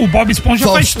Santos? Não, o Bob Esponja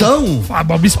Faustão?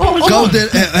 faz. Bob Esponja.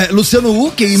 Luciano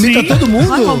Huck imita todo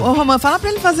mundo. Ô, Romã, fala pra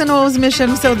ele fazer no ouse mexer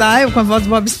no seu dial com a voz do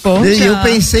Bob Esponja. E eu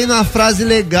pensei numa frase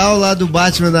legal lá do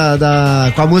Batman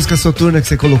com a música Soturna que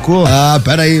você colocou.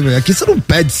 Peraí, velho. Aqui você não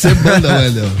pede, você manda,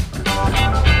 Wendel.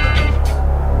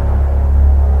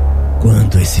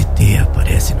 Quando esse T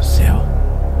aparece no céu,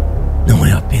 não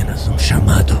é apenas um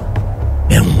chamado,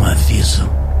 é um aviso.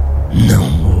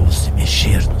 Não ouse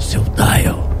mexer no seu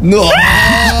dial. Nossa!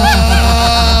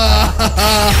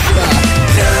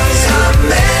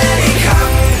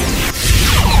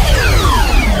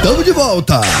 Tamo de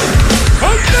volta!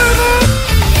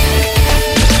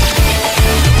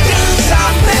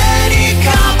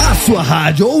 A sua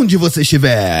rádio, onde você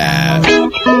estiver.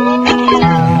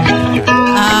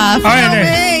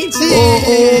 Finalmente!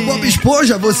 Ô, Bob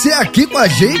Esponja, você é aqui com a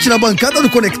gente na bancada do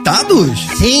Conectados?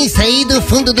 Sim, saí do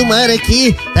fundo do mar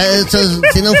aqui.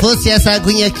 Se não fosse essa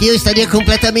aguinha aqui, eu estaria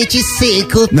completamente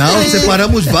seco. Não,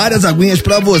 separamos várias aguinhas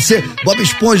pra você. Bob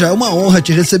Esponja, é uma honra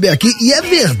te receber aqui. E é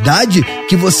verdade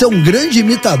que você é um grande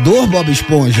imitador, Bob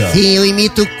Esponja? Sim, eu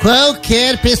imito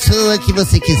qualquer pessoa que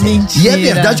você quiser. Mentira. E é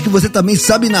verdade que você também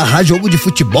sabe narrar jogo de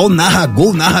futebol, narra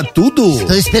gol, narra tudo?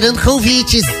 Estou esperando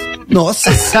convites.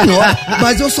 Nossa senhora,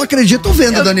 mas eu só acredito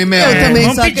vendo, Dani Mel. Eu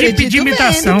também só acredito pedir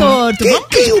imitação.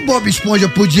 Quem o Bob Esponja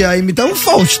podia imitar? Um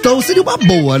Faustão seria uma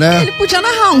boa, né? Ele podia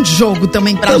narrar um jogo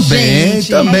também pra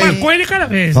gente. Também. Uma coisa de cada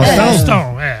vez.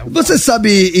 Faustão? Você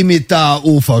sabe imitar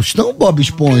o Faustão, Bob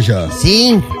Esponja?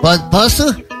 Sim,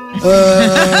 posso?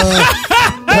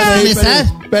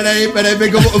 Peraí,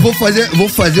 que eu vou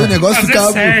fazer o negócio ficar.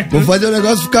 Vou fazer o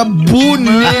negócio ficar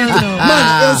bonito.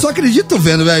 Mano, eu só acredito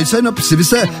vendo, velho. Isso aí não é possível.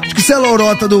 Acho que isso é a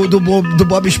lorota do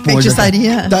Bob Esponja.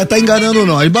 Tá enganando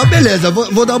nós. Mas beleza,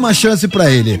 vou dar uma chance pra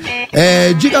ele.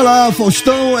 Diga lá,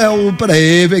 Faustão,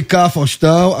 peraí, vem cá,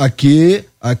 Faustão.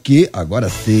 Aqui, agora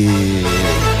sim.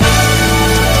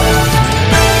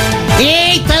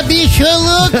 Eita, bicho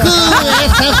louco!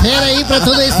 Essa fera aí pra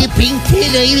todo esse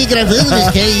pintelho aí me gravando, mas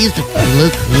que é isso? Que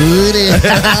loucura!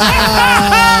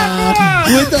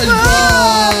 Muitas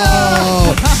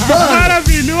bolas!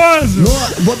 Maravilhoso!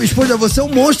 Bob Esponja, você é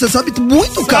um monstro, você sabe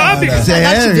muito, cara.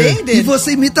 E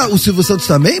você imita o Silvio Santos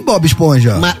também, Bob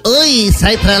Esponja? Mas oi,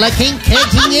 sai pra lá quem quer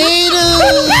dinheiro!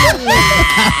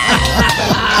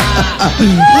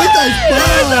 Muitas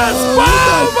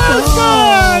palmas,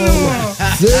 mano!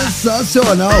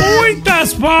 Sensacional!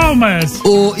 Muitas palmas!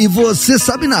 E você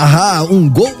sabe narrar um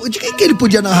gol? De quem que ele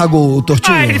podia narrar gol, o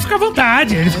Tortinho? Ele fica à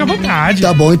vontade,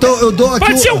 Tá bom, então eu dou aqui.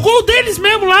 Pode ser o gol deles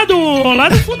mesmo, lá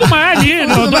do fundo do mar ali,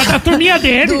 da turminha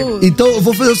dele. Então eu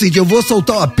vou fazer o seguinte, eu vou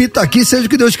soltar o apito aqui, seja o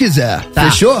que Deus quiser. Tá.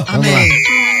 Fechou? Amém.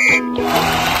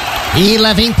 E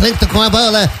lá vem Plankton com a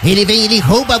bola. Ele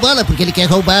rouba a bola porque ele quer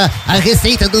roubar a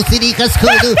receita do Siri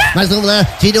Cascudo. Mas vamos lá,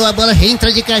 tirou a bola, entra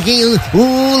de carrinho.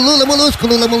 O Lula Molusco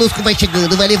vai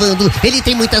chegando, vai levando. Ele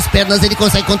tem muitas pernas, ele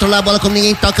consegue controlar a bola como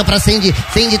ninguém. Toca pra Sandy.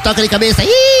 Sandy toca de cabeça.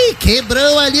 Ih,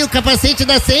 quebrou ali o capacete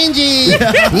da Sandy. E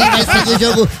vai seguir o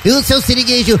jogo. E o seu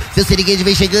Siriguejo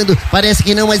vem chegando. Parece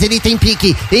que não, mas ele tem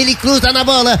pique. Ele cruza na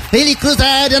bola, ele cruza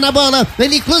a área na bola,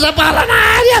 ele cruza a bola na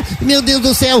área. Meu Deus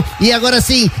do céu. E agora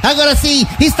sim,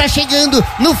 está chegando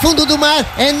no fundo do mar,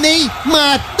 é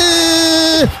Neymar.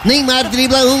 Neymar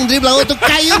dribla um, dribla outro,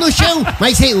 caiu no chão,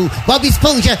 mas o Bob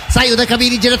Esponja saiu da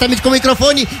cabine diretamente com o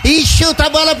microfone e chuta a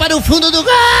bola para o fundo do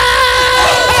gol.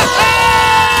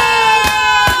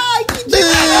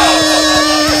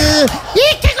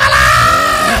 E que golaço!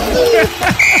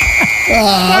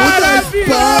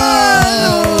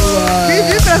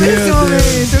 Vivi pra ver esse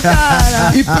momento,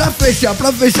 cara. E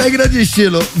pra fechar em grande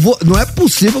estilo, não é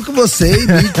possível que você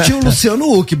imite o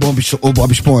Luciano Huck, o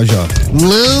Bob Esponja.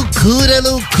 Loucura.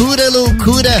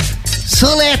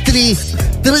 Soletre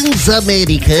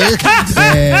Transamérica.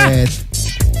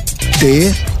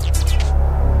 T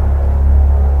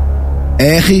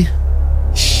R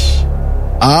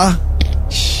A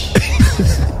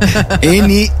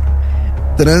N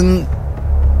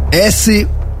S.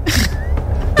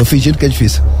 Tô fingindo que é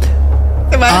difícil.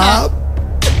 A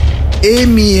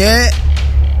M E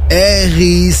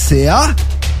R C A.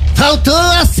 Faltou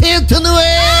acento no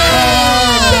E.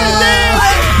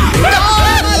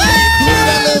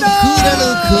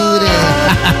 Loucura.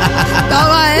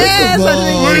 Toma essa,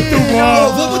 muito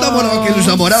bom. Vamos dar moral aqui nos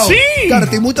na moral? Sim. Cara,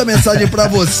 tem muita mensagem pra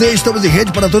você. Estamos em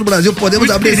rede para todo o Brasil. Podemos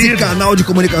muito abrir esse canal de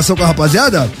comunicação com a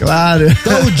rapaziada? Claro.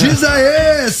 Então diz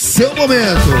aí, seu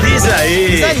momento.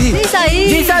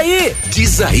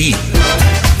 Diz aí.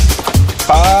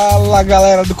 Fala,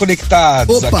 galera do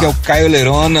Conectados. Opa. Aqui é o Caio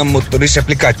Lerona, motorista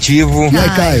aplicativo. E aí,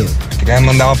 Caio? Queria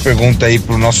mandar uma pergunta aí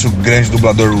pro nosso grande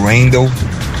dublador Wendel.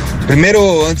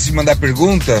 Primeiro, antes de mandar a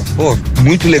pergunta,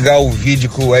 muito legal o vídeo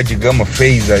que o Ed Gama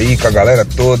fez aí com a galera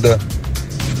toda.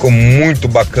 Ficou muito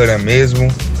bacana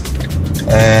mesmo.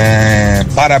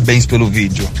 Parabéns pelo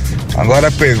vídeo. Agora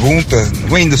a pergunta,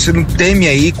 Wendel, você não teme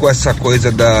aí com essa coisa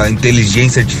da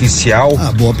inteligência artificial?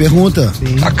 Boa pergunta.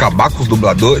 Sim. Acabar com os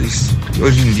dubladores?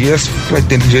 Hoje em dia a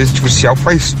inteligência artificial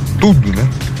faz tudo, né?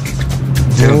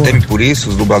 Você não teme por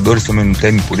isso, os dubladores também não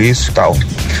temem por isso e tal.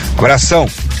 Abração!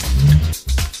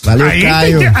 Valeu,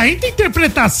 Caio. Aí tem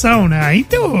interpretação, né? Aí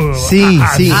tem o... Sim.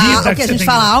 O que a gente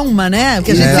fala alma, né? O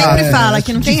que a gente sempre fala,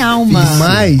 que não tem alma.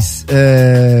 Mas,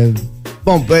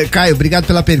 bom, Caio, obrigado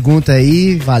pela pergunta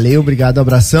aí. Valeu, obrigado,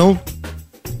 abração.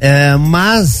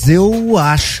 Mas eu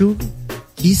acho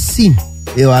que sim.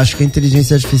 Eu acho que a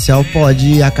inteligência artificial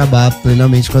pode acabar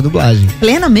plenamente com a dublagem.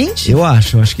 Plenamente? Eu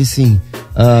acho que sim.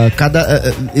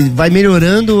 Vai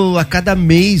melhorando a cada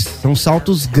mês, são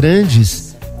saltos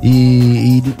grandes.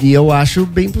 E eu acho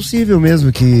bem possível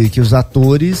mesmo que os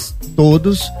atores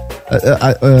todos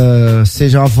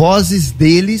sejam as vozes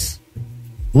deles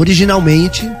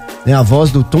originalmente, né, a voz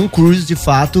do Tom Cruise de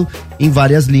fato em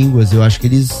várias línguas. Eu acho que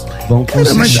eles vão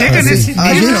conseguir. Mas chega nesse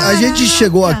nível. A gente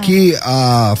chegou aqui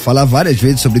a falar várias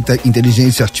vezes sobre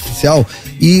inteligência artificial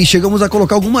e chegamos a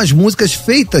colocar algumas músicas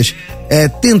feitas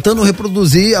tentando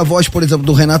reproduzir a voz, por exemplo,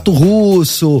 do Renato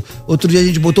Russo. Outro dia a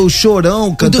gente botou o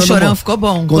Chorão cantando. O do Chorão ficou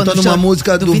bom. Cantando uma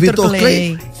música do Vitor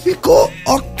Clay. Ficou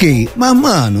ok. Mas,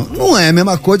 mano, não é a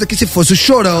mesma coisa que se fosse o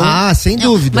Chorão. Sem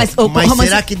dúvida. Mas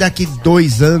será que daqui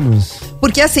 2 anos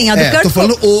Porque assim, a do Kurt tô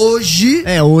falando hoje.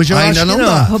 Hoje eu ainda acho não que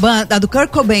dá. Roban, a do Kurt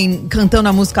Cobain cantando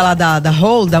a música lá da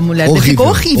Hole, da mulher dele, ficou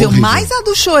horrível. Mas a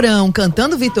do Chorão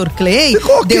cantando Vitor Clay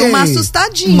deu uma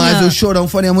assustadinha. Mas o Chorão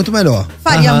faria muito melhor.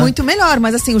 Faria muito melhor,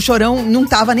 mas assim, o Chorão não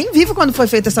tava nem vivo quando foi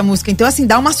feita essa música. Então, assim,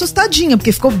 dá uma assustadinha,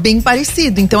 porque ficou bem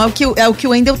parecido. Então é o que o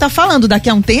Wendel tá falando.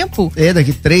 Daqui a um tempo.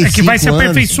 Daqui 3, 5 anos. É que vai se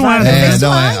aperfeiçoando.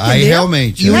 Aí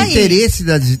realmente. E o interesse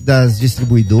das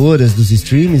distribuidoras, dos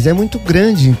streams, é muito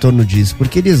grande em torno disso,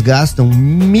 porque eles gastam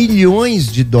milhões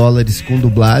de dólares com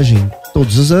dublagem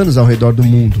todos os anos ao redor do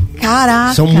mundo.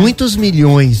 Caraca! São muitos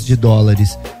milhões de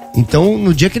dólares. Então,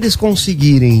 no dia que eles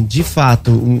conseguirem, de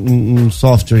fato, um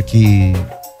software que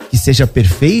seja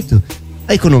perfeito,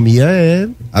 a economia é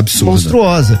absurda,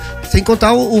 monstruosa. Sem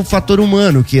contar o fator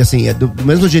humano, que assim, é do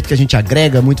mesmo jeito que a gente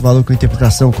agrega muito valor com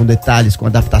interpretação, com detalhes, com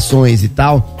adaptações e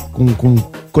tal, com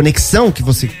conexão que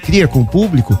você cria com o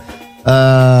público,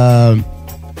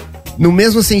 no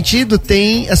mesmo sentido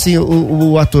tem, assim,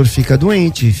 o ator fica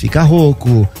doente, fica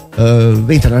rouco,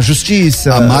 entra na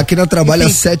justiça. A máquina trabalha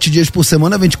 7 dias por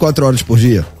semana, 24 horas por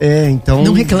dia. Então...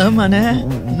 Não reclama, né?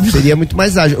 Seria muito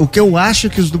mais ágil. O que eu acho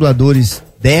que os dubladores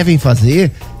devem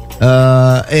fazer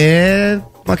é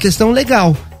uma questão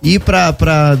legal. Ir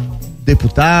para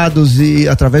deputados e,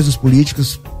 através dos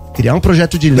políticos, criar um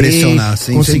projeto de lei, pressionar,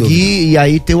 sim, conseguir e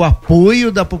aí ter o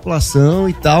apoio da população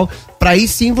e tal, para aí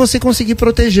sim você conseguir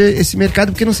proteger esse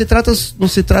mercado, porque não se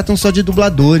tratam só de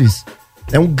dubladores.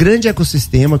 É um grande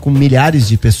ecossistema com milhares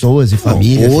de pessoas e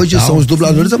famílias. Hoje são os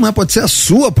dubladores, amanhã pode ser a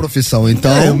sua profissão,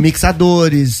 então.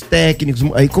 Mixadores, técnicos,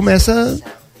 aí começa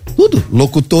tudo.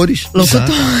 Locutores.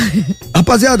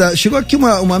 Rapaziada, chegou aqui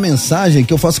uma mensagem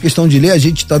que eu faço questão de ler, a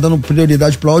gente tá dando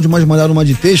prioridade pro áudio, mas mandaram uma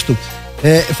de texto.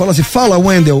 Fala assim, fala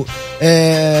Wendel,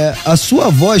 a sua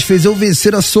voz fez eu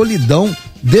vencer a solidão,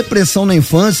 depressão na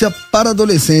infância para a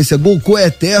adolescência. Goku é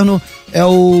eterno, é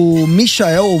o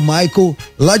Michael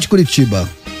lá de Curitiba.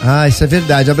 Isso é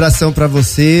verdade. Abração pra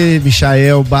você,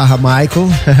 Michael/Michael.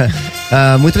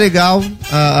 Muito legal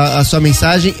a sua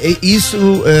mensagem.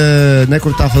 Isso, né,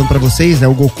 como eu tava falando pra vocês, né,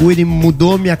 o Goku, ele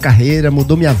mudou minha carreira,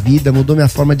 mudou minha vida, mudou minha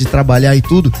forma de trabalhar e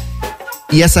tudo.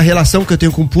 E essa relação que eu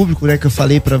tenho com o público, né, que eu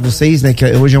falei pra vocês, né, que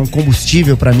hoje é um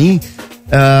combustível pra mim,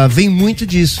 vem muito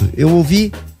disso. Eu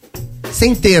ouvi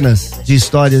centenas de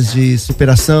histórias de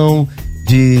superação,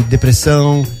 de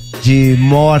depressão, de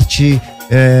morte,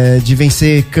 de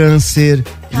vencer câncer,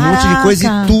 um monte de coisa,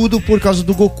 e tudo por causa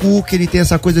do Goku, que ele tem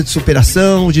essa coisa de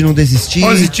superação, de não desistir.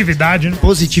 Positividade, né?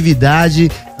 Positividade.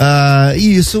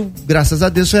 E isso, graças a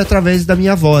Deus, foi através da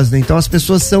minha voz, né? Então as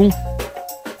pessoas são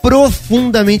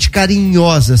profundamente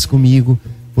carinhosas comigo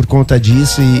por conta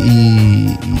disso,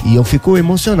 e eu fico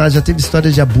emocionado. Já teve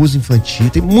histórias de abuso infantil,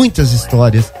 tem muitas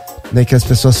histórias, né, que as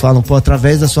pessoas falam,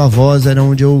 através da sua voz era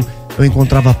onde eu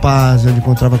encontrava paz, onde eu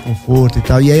encontrava conforto e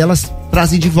tal, e aí elas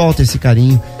trazem de volta esse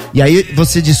carinho, e aí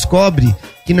você descobre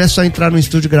que não é só entrar no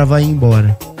estúdio, gravar e ir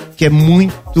embora, que é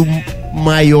muito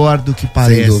maior do que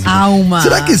parece. Alma.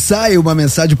 Será que sai uma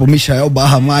mensagem pro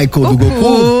Michael/Michael do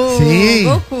Goku? Sim.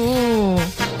 Goku.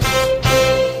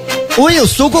 Oi, eu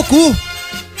sou o Goku.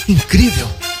 Incrível.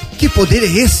 Que poder é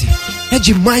esse? É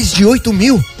de mais de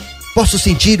 8.000. Posso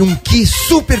sentir um ki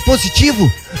super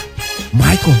positivo.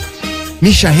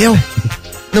 Michael,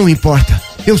 não importa.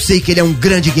 Eu sei que ele é um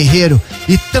grande guerreiro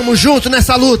e tamo junto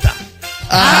nessa luta.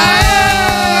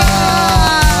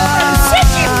 Isso é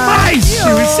demais,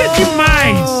 tio. Isso é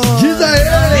demais.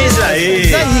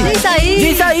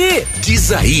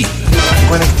 Diz aí.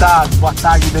 Conectados, boa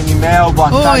tarde, Danimel, boa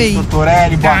tarde,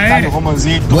 Doutorelli, boa tarde,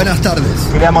 Romanzito. Boas tardes.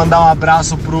 Queria mandar um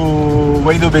abraço pro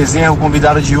Wendel Bezerra, o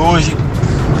convidado de hoje,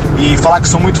 e falar que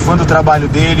sou muito fã do trabalho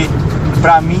dele.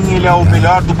 Pra mim, ele é o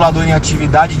melhor dublador em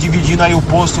atividade, dividindo aí o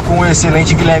posto com o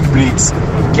excelente Guilherme Briggs,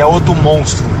 que é outro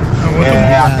monstro.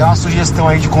 Até uma sugestão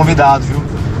aí de convidado, viu?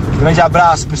 Grande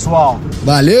abraço, pessoal.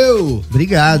 Valeu!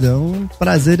 Obrigado, é um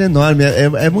prazer enorme,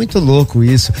 é muito louco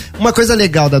isso. Uma coisa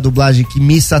legal da dublagem que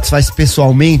me satisfaz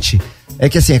pessoalmente é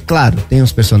que, assim, é claro, tem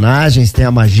os personagens, tem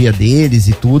a magia deles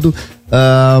e tudo,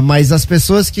 mas as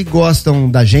pessoas que gostam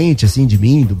da gente, assim, de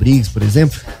mim, do Briggs, por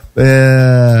exemplo,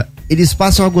 eles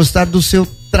passam a gostar do seu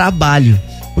trabalho,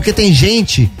 porque tem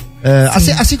gente,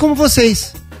 assim como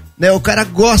vocês, né? O cara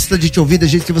gosta de te ouvir do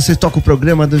jeito que você toca o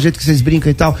programa, do jeito que vocês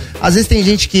brincam e tal. Às vezes tem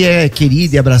gente que é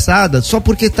querida e abraçada só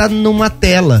porque tá numa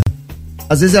tela.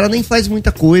 Às vezes ela nem faz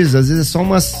muita coisa, às vezes é só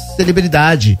uma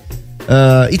celebridade.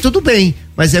 E tudo bem,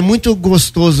 mas é muito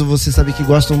gostoso você saber que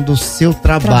gostam do seu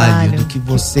trabalho, do que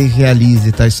você realiza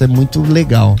e tal. Isso é muito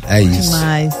legal. É isso.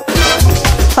 Demais.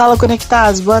 Fala,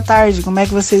 Conectados, boa tarde, como é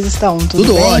que vocês estão?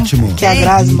 Tudo bem? ótimo. Aqui é a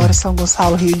Grazi, moro em São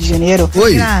Gonçalo, Rio de Janeiro.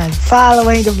 Oi. Fala,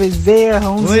 Wendel Bezerra,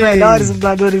 um dos melhores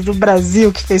dubladores do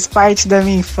Brasil, que fez parte da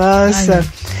minha infância.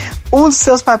 Um dos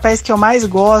seus papéis que eu mais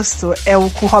gosto é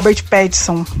o com o Robert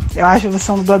Pattinson. Eu acho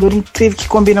você um dublador incrível que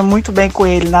combina muito bem com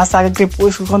ele. Na saga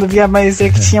Crepúsculo, quando vi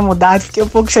amanhecer que tinha mudado, fiquei um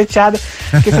pouco chateada,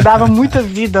 porque você dava muita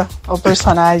vida ao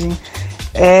personagem.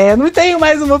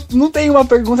 Não tenho uma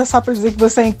pergunta, só pra dizer que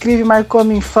você é incrível, marcou a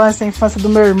minha infância, a infância do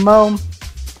meu irmão,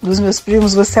 dos meus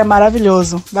primos, você é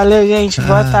maravilhoso. Valeu, gente,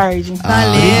 boa tarde.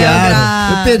 Valeu,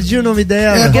 obrigado. Eu perdi o nome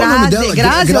dela. Qual o nome dela?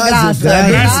 Grazi.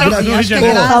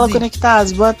 Fala,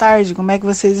 Conectados, boa tarde, como é que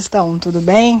vocês estão? Tudo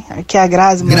bem? Aqui é a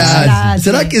Grazi. Grazi.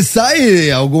 Será que sai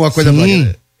alguma coisa pra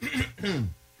ele?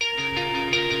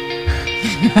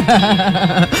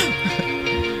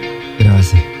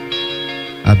 Grazi,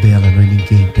 a Bela não é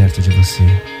ninguém perto de você.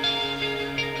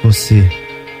 Você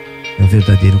é o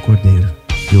verdadeiro cordeiro.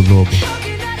 E o lobo se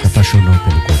apaixonou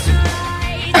pelo cordeiro.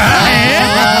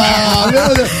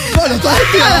 Meu Deus. Olha, eu tô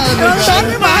arrepiado.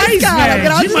 Não demais, cara.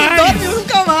 Grazi não dorme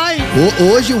nunca mais.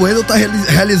 Hoje o Wendel tá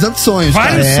realizando sonhos.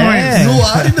 Vários sonhos. No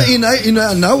ar e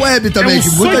na web também, que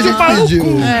muita gente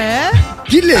pediu.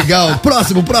 Que legal.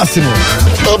 Próximo.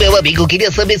 Ô, meu amigo,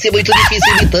 queria saber se é muito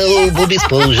difícil imitar o Bob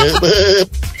Esponja.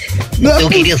 Eu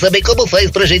queria saber como faz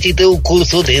pra gente ter um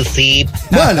curso desse.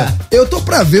 Mano, eu tô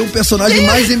pra ver um personagem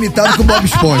mais imitado que o Bob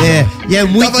Esponja. E é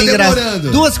muito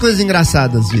engraçado. Duas coisas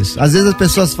engraçadas disso. Às vezes as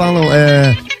pessoas falam,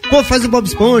 pô, faz o Bob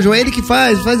Esponja, ou é ele que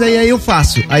faz aí eu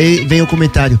faço. Aí vem o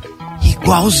comentário,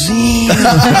 igualzinho.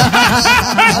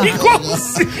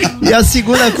 Igualzinho. E a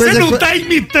segunda coisa... Você não tá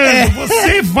imitando,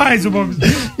 você faz o Bob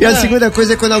Esponja. E a segunda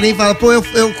coisa é quando alguém fala, pô,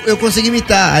 eu consegui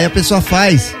imitar. Aí a pessoa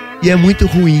faz e é muito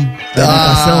ruim a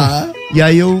imitação. E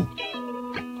aí eu...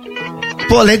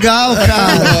 Pô, legal,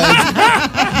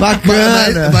 cara.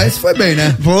 Bacana. Mas foi bem,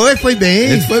 né? Foi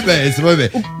bem. Esse foi bem.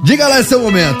 Diga lá seu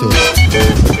momento.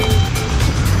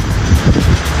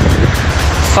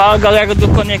 Fala, galera do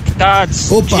Conectados.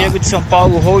 Diego de São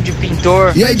Paulo, Road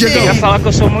Pintor. E aí, Diego? Queria falar que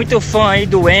eu sou muito fã aí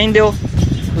do Wendel,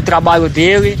 do trabalho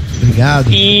dele.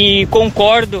 Obrigado. E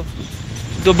concordo,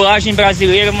 dublagem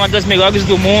brasileira é uma das melhores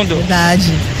do mundo.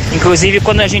 Verdade. Inclusive,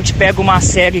 quando a gente pega uma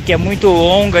série que é muito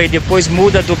longa e depois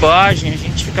muda a dublagem, a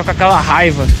gente fica com aquela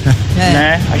raiva,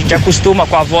 né? A gente acostuma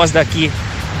com a voz daqui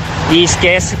e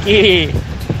esquece que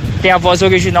tem a voz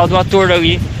original do ator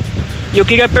ali. E eu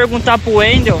queria perguntar pro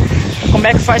Wendel como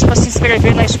é que faz para se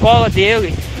inscrever na escola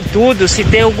dele e tudo, se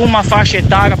tem alguma faixa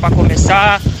etária para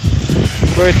começar,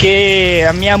 porque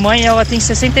a minha mãe, ela tem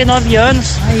 69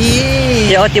 anos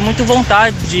e ela tem muita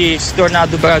vontade de se tornar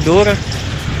dubladora.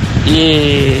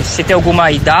 E se tem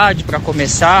alguma idade pra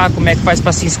começar, como é que faz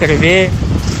pra se inscrever?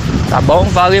 Tá bom?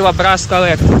 Valeu, abraço,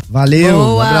 galera. Valeu,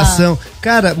 um abração.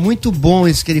 Cara, muito bom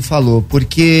isso que ele falou,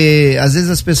 porque às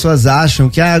vezes as pessoas acham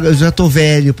que eu já tô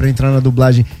velho pra entrar na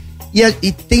dublagem.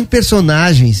 E tem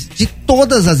personagens de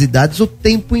todas as idades o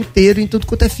tempo inteiro, em tudo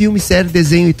quanto é filme, série,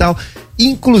 desenho e tal.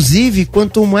 Inclusive,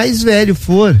 quanto mais velho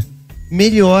for,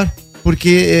 melhor,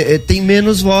 porque tem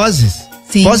menos vozes.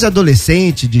 Sim. Voz de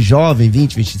adolescente, de jovem,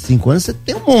 20, 25 anos, você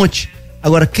tem um monte.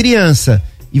 Agora, criança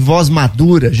e voz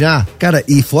madura já. Cara,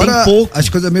 e fora as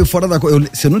coisas meio fora da coisa.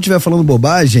 Se eu não estiver falando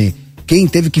bobagem, quem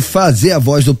teve que fazer a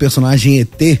voz do personagem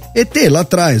ET lá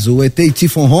atrás, o ET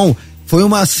Tifon foi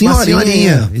uma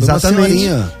senhorinha.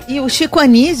 Exatamente. E o Chico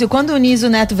Anísio, quando o Nísio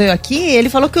Neto veio aqui, ele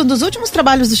falou que um dos últimos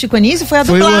trabalhos do Chico Anísio foi a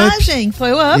dublagem.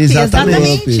 Foi o Up,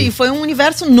 exatamente. E foi um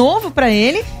universo novo pra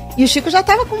ele. E o Chico já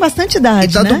tava com bastante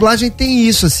idade, a dublagem tem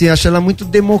isso, assim, acho ela muito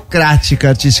democrática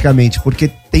artisticamente,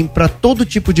 porque tem pra todo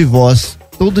tipo de voz,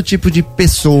 todo tipo de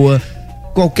pessoa,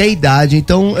 qualquer idade,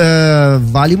 então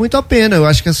vale muito a pena. Eu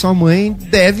acho que a sua mãe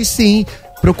deve sim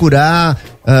procurar,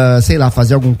 sei lá,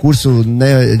 fazer algum curso,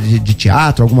 né, de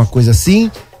teatro, alguma coisa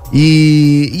assim.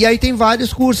 E aí tem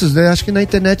vários cursos, né? Acho que na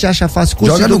internet acha fácil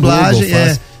curso de dublagem.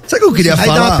 Sabe o que eu queria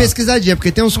falar? Aí dá uma pesquisadinha,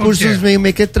 porque tem uns cursos meio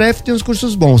mequetrefe e tem uns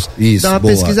cursos bons. Isso, dá uma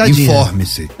boa. pesquisadinha.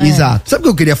 Informe-se. Exato. Sabe o que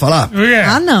eu queria falar?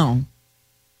 Ah, não.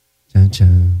 Tchan, tchan.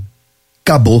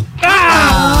 Acabou.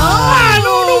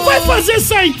 Não vai fazer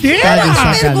saideira? Tá de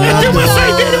sacanagem. Tem uma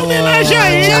saideira em homenagem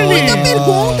a ele. Tinha muita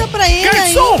pergunta pra ele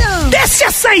Garçom, ainda. desce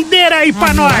a saideira aí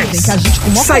pra nós.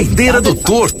 Saideira do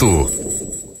torto.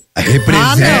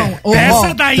 Representa.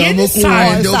 Essa daí ele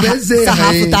sabe. O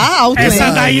sarrafo tá alto, Essa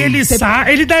daí ele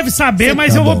sabe. Ele deve saber,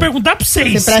 mas eu vou perguntar pra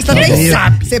vocês. Você presta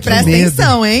atenção. Você presta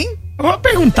atenção, hein? Eu vou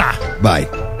perguntar. Vai.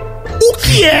 O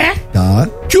que é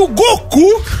que o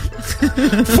Goku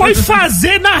foi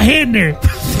fazer na Renner?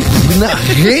 Na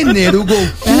Renner, o Goku.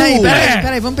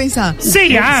 Peraí, vamos pensar.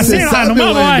 Sei lá,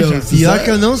 numa loja. Pior que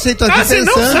eu não sei, tô aqui pensando.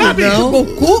 Você não sabe? O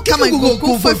Goku, calma aí, o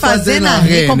Goku foi fazer na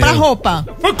Renner? Comprar roupa.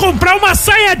 Foi comprar uma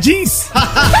saia jeans.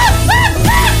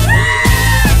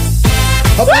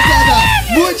 Rapaziada,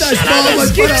 muitas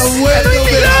palmas para o Wendel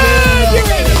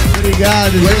Bezerra.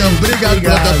 Obrigado, Wendel, obrigado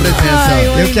pela tua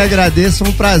presença. Eu que agradeço,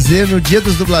 um prazer no Dia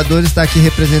dos Dubladores estar aqui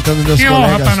representando meus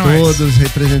colegas todos,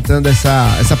 representando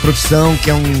essa profissão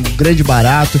que é um grande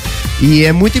barato e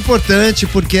é muito importante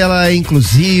porque ela é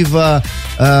inclusiva.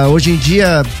 Hoje em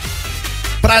dia,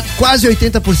 quase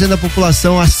 80% da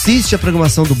população assiste a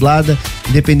programação dublada,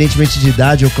 independentemente de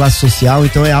idade ou classe social,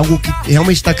 então é algo que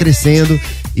realmente está crescendo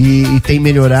e tem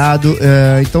melhorado.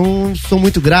 Então sou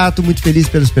muito grato, muito feliz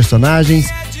pelos personagens,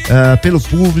 pelo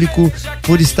público,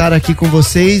 por estar aqui com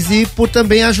vocês e por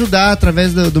também ajudar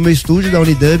através do meu estúdio, da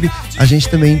Unidub. A gente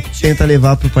também tenta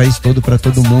levar pro país todo, para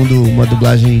todo mundo, uma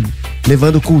dublagem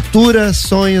levando cultura,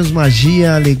 sonhos,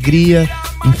 magia, alegria,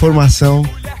 informação.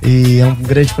 E é um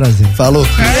grande prazer. Falou.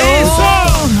 É isso!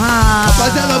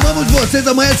 Rapaziada, amamos vocês.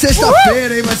 Amanhã é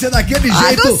sexta-feira, hein? Vai ser daquele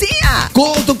jeito. Docinha.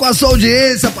 Conto com a sua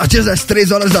audiência a partir das 3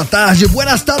 da tarde.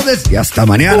 Buenas tardes e hasta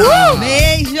amanhã.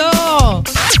 Beijo!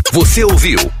 Você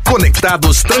ouviu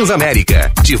Conectados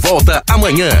Transamérica. De volta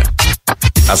amanhã.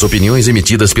 As opiniões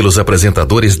emitidas pelos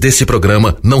apresentadores desse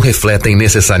programa não refletem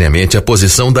necessariamente a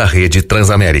posição da Rede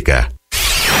Transamérica.